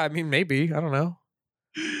 Yeah, I mean maybe. I don't know.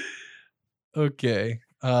 Okay.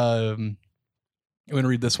 You want to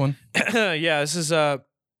read this one? Yeah, this is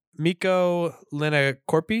Mikko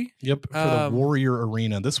Lenakorpi. Yep, for the Warrior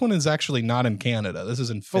Arena. This one is actually not in Canada. This is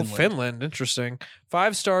in Finland. Oh, Finland. Interesting.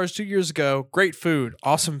 5 stars 2 years ago. Great food.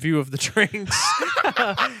 Awesome view of the drinks.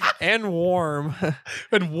 And warm.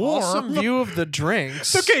 And warm. Awesome view of the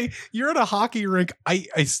drinks. Okay, you're at a hockey rink. I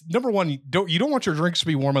number one, you don't want your drinks to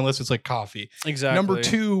be warm unless it's like coffee. Exactly. Number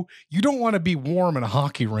 2, you don't want to be warm in a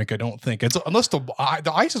hockey rink. I don't think it's unless the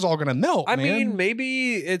ice is all going to melt. I mean,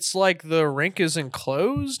 maybe it's like the rink is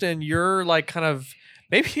enclosed and you're like kind of.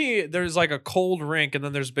 Maybe there's like a cold rink and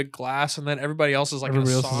then there's big glass and then everybody else is like in a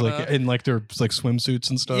sauna. Is like in like their like swimsuits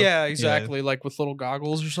and stuff. Yeah, exactly. Yeah. Like with little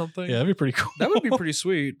goggles or something. Yeah, that'd be pretty cool. That would be pretty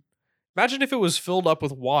sweet. Imagine if it was filled up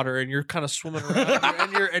with water and you're kind of swimming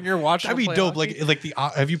around and you're watching. That'd be dope. Hockey. Like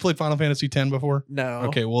have you played Final Fantasy X before? No.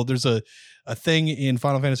 Okay, well there's a thing in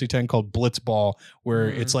Final Fantasy X called Blitzball where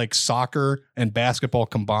it's like soccer and basketball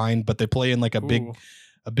combined, but they play in like a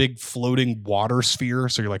big floating water sphere,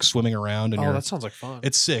 so you're like swimming around. And that sounds like fun.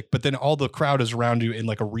 It's sick, but then all the crowd is around you in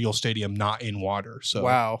like a real stadium, not in water. So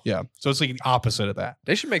wow, yeah. So it's like the opposite of that.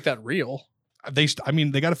 They should make that real. They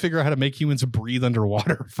got to figure out how to make humans breathe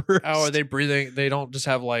underwater first. Oh, are they breathing? They don't just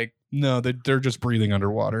have like no, they're just breathing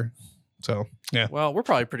underwater. So yeah. Well, we're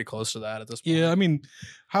probably pretty close to that at this point. Yeah, I mean,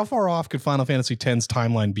 how far off could Final Fantasy X's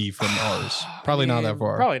timeline be from ours? Probably not that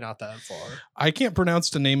far. Probably not that far. I can't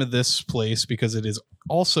pronounce the name of this place because it is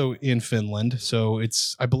also in Finland. So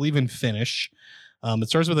it's, I believe, in Finnish. It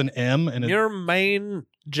starts with an M and your main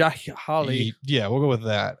Jahali. Yeah, we'll go with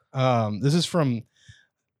that. This is from,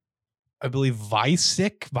 I believe,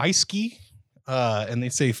 Vaiski, and they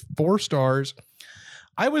say 4 stars.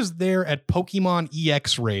 I was there at Pokemon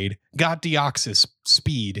EX raid, got Deoxys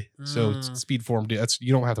speed. So it's speed form.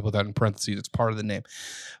 You don't have to put that in parentheses. It's part of the name.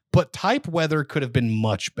 But type weather could have been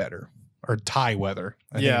much better. Or Thai weather.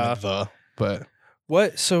 But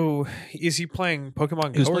what? So is he playing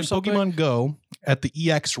Pokemon Go? He was playing or something? Pokemon Go at the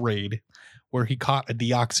EX raid where he caught a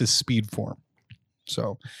Deoxys speed form.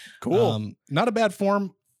 So cool. Not a bad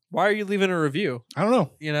form. Why are you leaving a review? I don't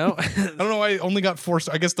know. You know? I don't know why I only got 4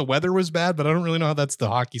 stars. I guess the weather was bad, but I don't really know how that's the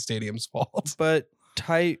hockey stadium's fault. But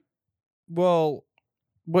type what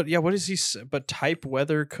is he say? But type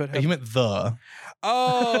weather could have. He meant the.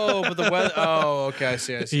 Oh, but the weather. Oh, okay. I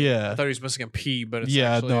see. Yeah. I thought he was missing a P, but it's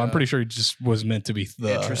I'm pretty sure he just was meant to be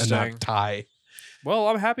the and not tie. Well,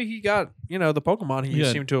 I'm happy he got, the Pokemon he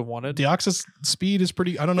seemed to have wanted. Deoxys speed is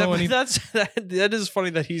pretty, I don't know. That is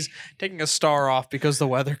funny that he's taking a star off because the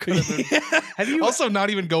weather could have been. Have you also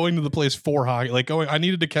not even going to the place for hockey? Like I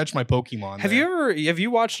needed to catch my Pokemon. Have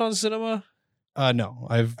you watched on cinema? No,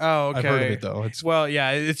 I've heard of it though.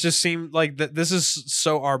 It just seemed like this is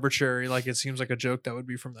so arbitrary. Like it seems like a joke that would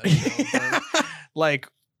be from that show. But,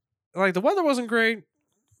 like the weather wasn't great,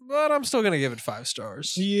 but I'm still gonna give it 5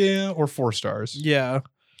 stars. Yeah, or 4 stars. Yeah.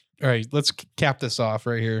 All right, let's cap this off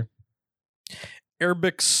right here.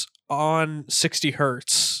 Airbix on 60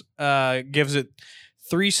 Hertz gives it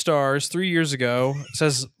 3 stars 3 years ago. It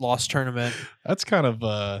says lost tournament. That's kind of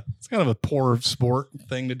it's kind of a poor sport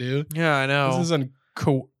thing to do. Yeah, I know. This is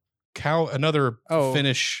another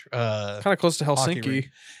Finnish kind of close to Helsinki.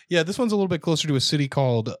 Yeah, this one's a little bit closer to a city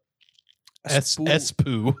called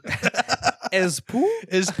Espoo.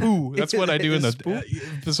 Espoo. That's what I do in the.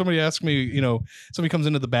 If somebody asks me, somebody comes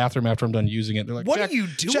into the bathroom after I'm done using it. They're like, "What are you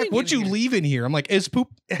doing? Jack, what'd you leave in here?" I'm like, Espoo.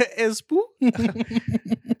 Espoo.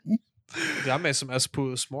 I made some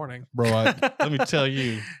Espoo this morning, bro. Let me tell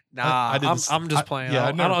you. Nah, I'm just playing. Yeah,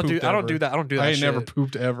 I don't do that. I don't do that. I shit. never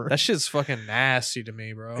pooped ever. That shit's fucking nasty to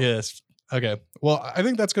me, bro. Yes. Okay. Well, I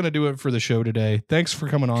think that's going to do it for the show today. Thanks for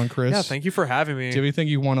coming on, Chris. Yeah, thank you for having me. Do you have anything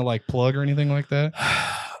you want to plug or anything like that?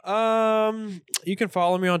 You can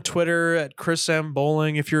follow me on Twitter at Chris M.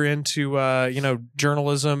 Bowling if you're into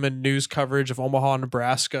journalism and news coverage of Omaha,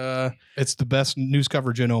 Nebraska. It's the best news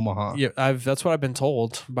coverage in Omaha. Yeah, that's what I've been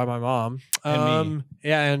told by my mom. And me.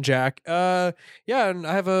 Yeah, and Jack. And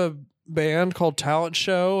I have a band called Talent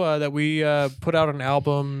Show that we put out an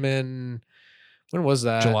album in. When was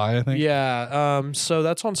that? July, I think. Yeah. So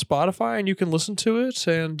that's on Spotify, and you can listen to it.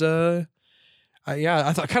 And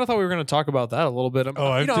I kind of thought we were going to talk about that a little bit.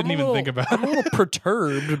 I didn't even think about it. I'm a little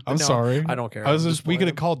perturbed. I'm sorry. I don't care. We could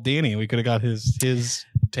have called Danny. We could have got his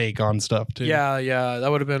take on stuff too. Yeah.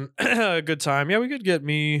 That would have been a good time. Yeah, we could get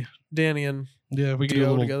me, Danny, and we could do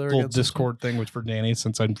a little Discord thing for Danny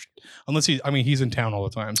since he's in town all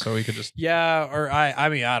the time, so we could just or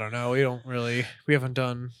I don't know. We haven't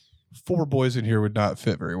done. 4 boys in here would not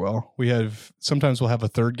fit very well. Sometimes we'll have a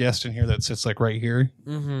third guest in here that sits right here,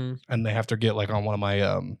 and they have to get on one of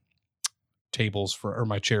my tables or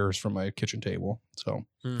my chairs from my kitchen table. So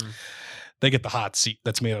they get the hot seat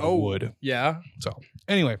that's made out of wood. Yeah. So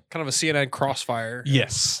anyway, kind of a CNN crossfire.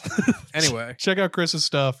 Yes. Anyway, check out Chris's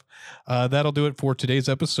stuff. That'll do it for today's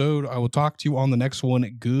episode. I will talk to you on the next one.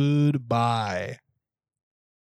 Goodbye.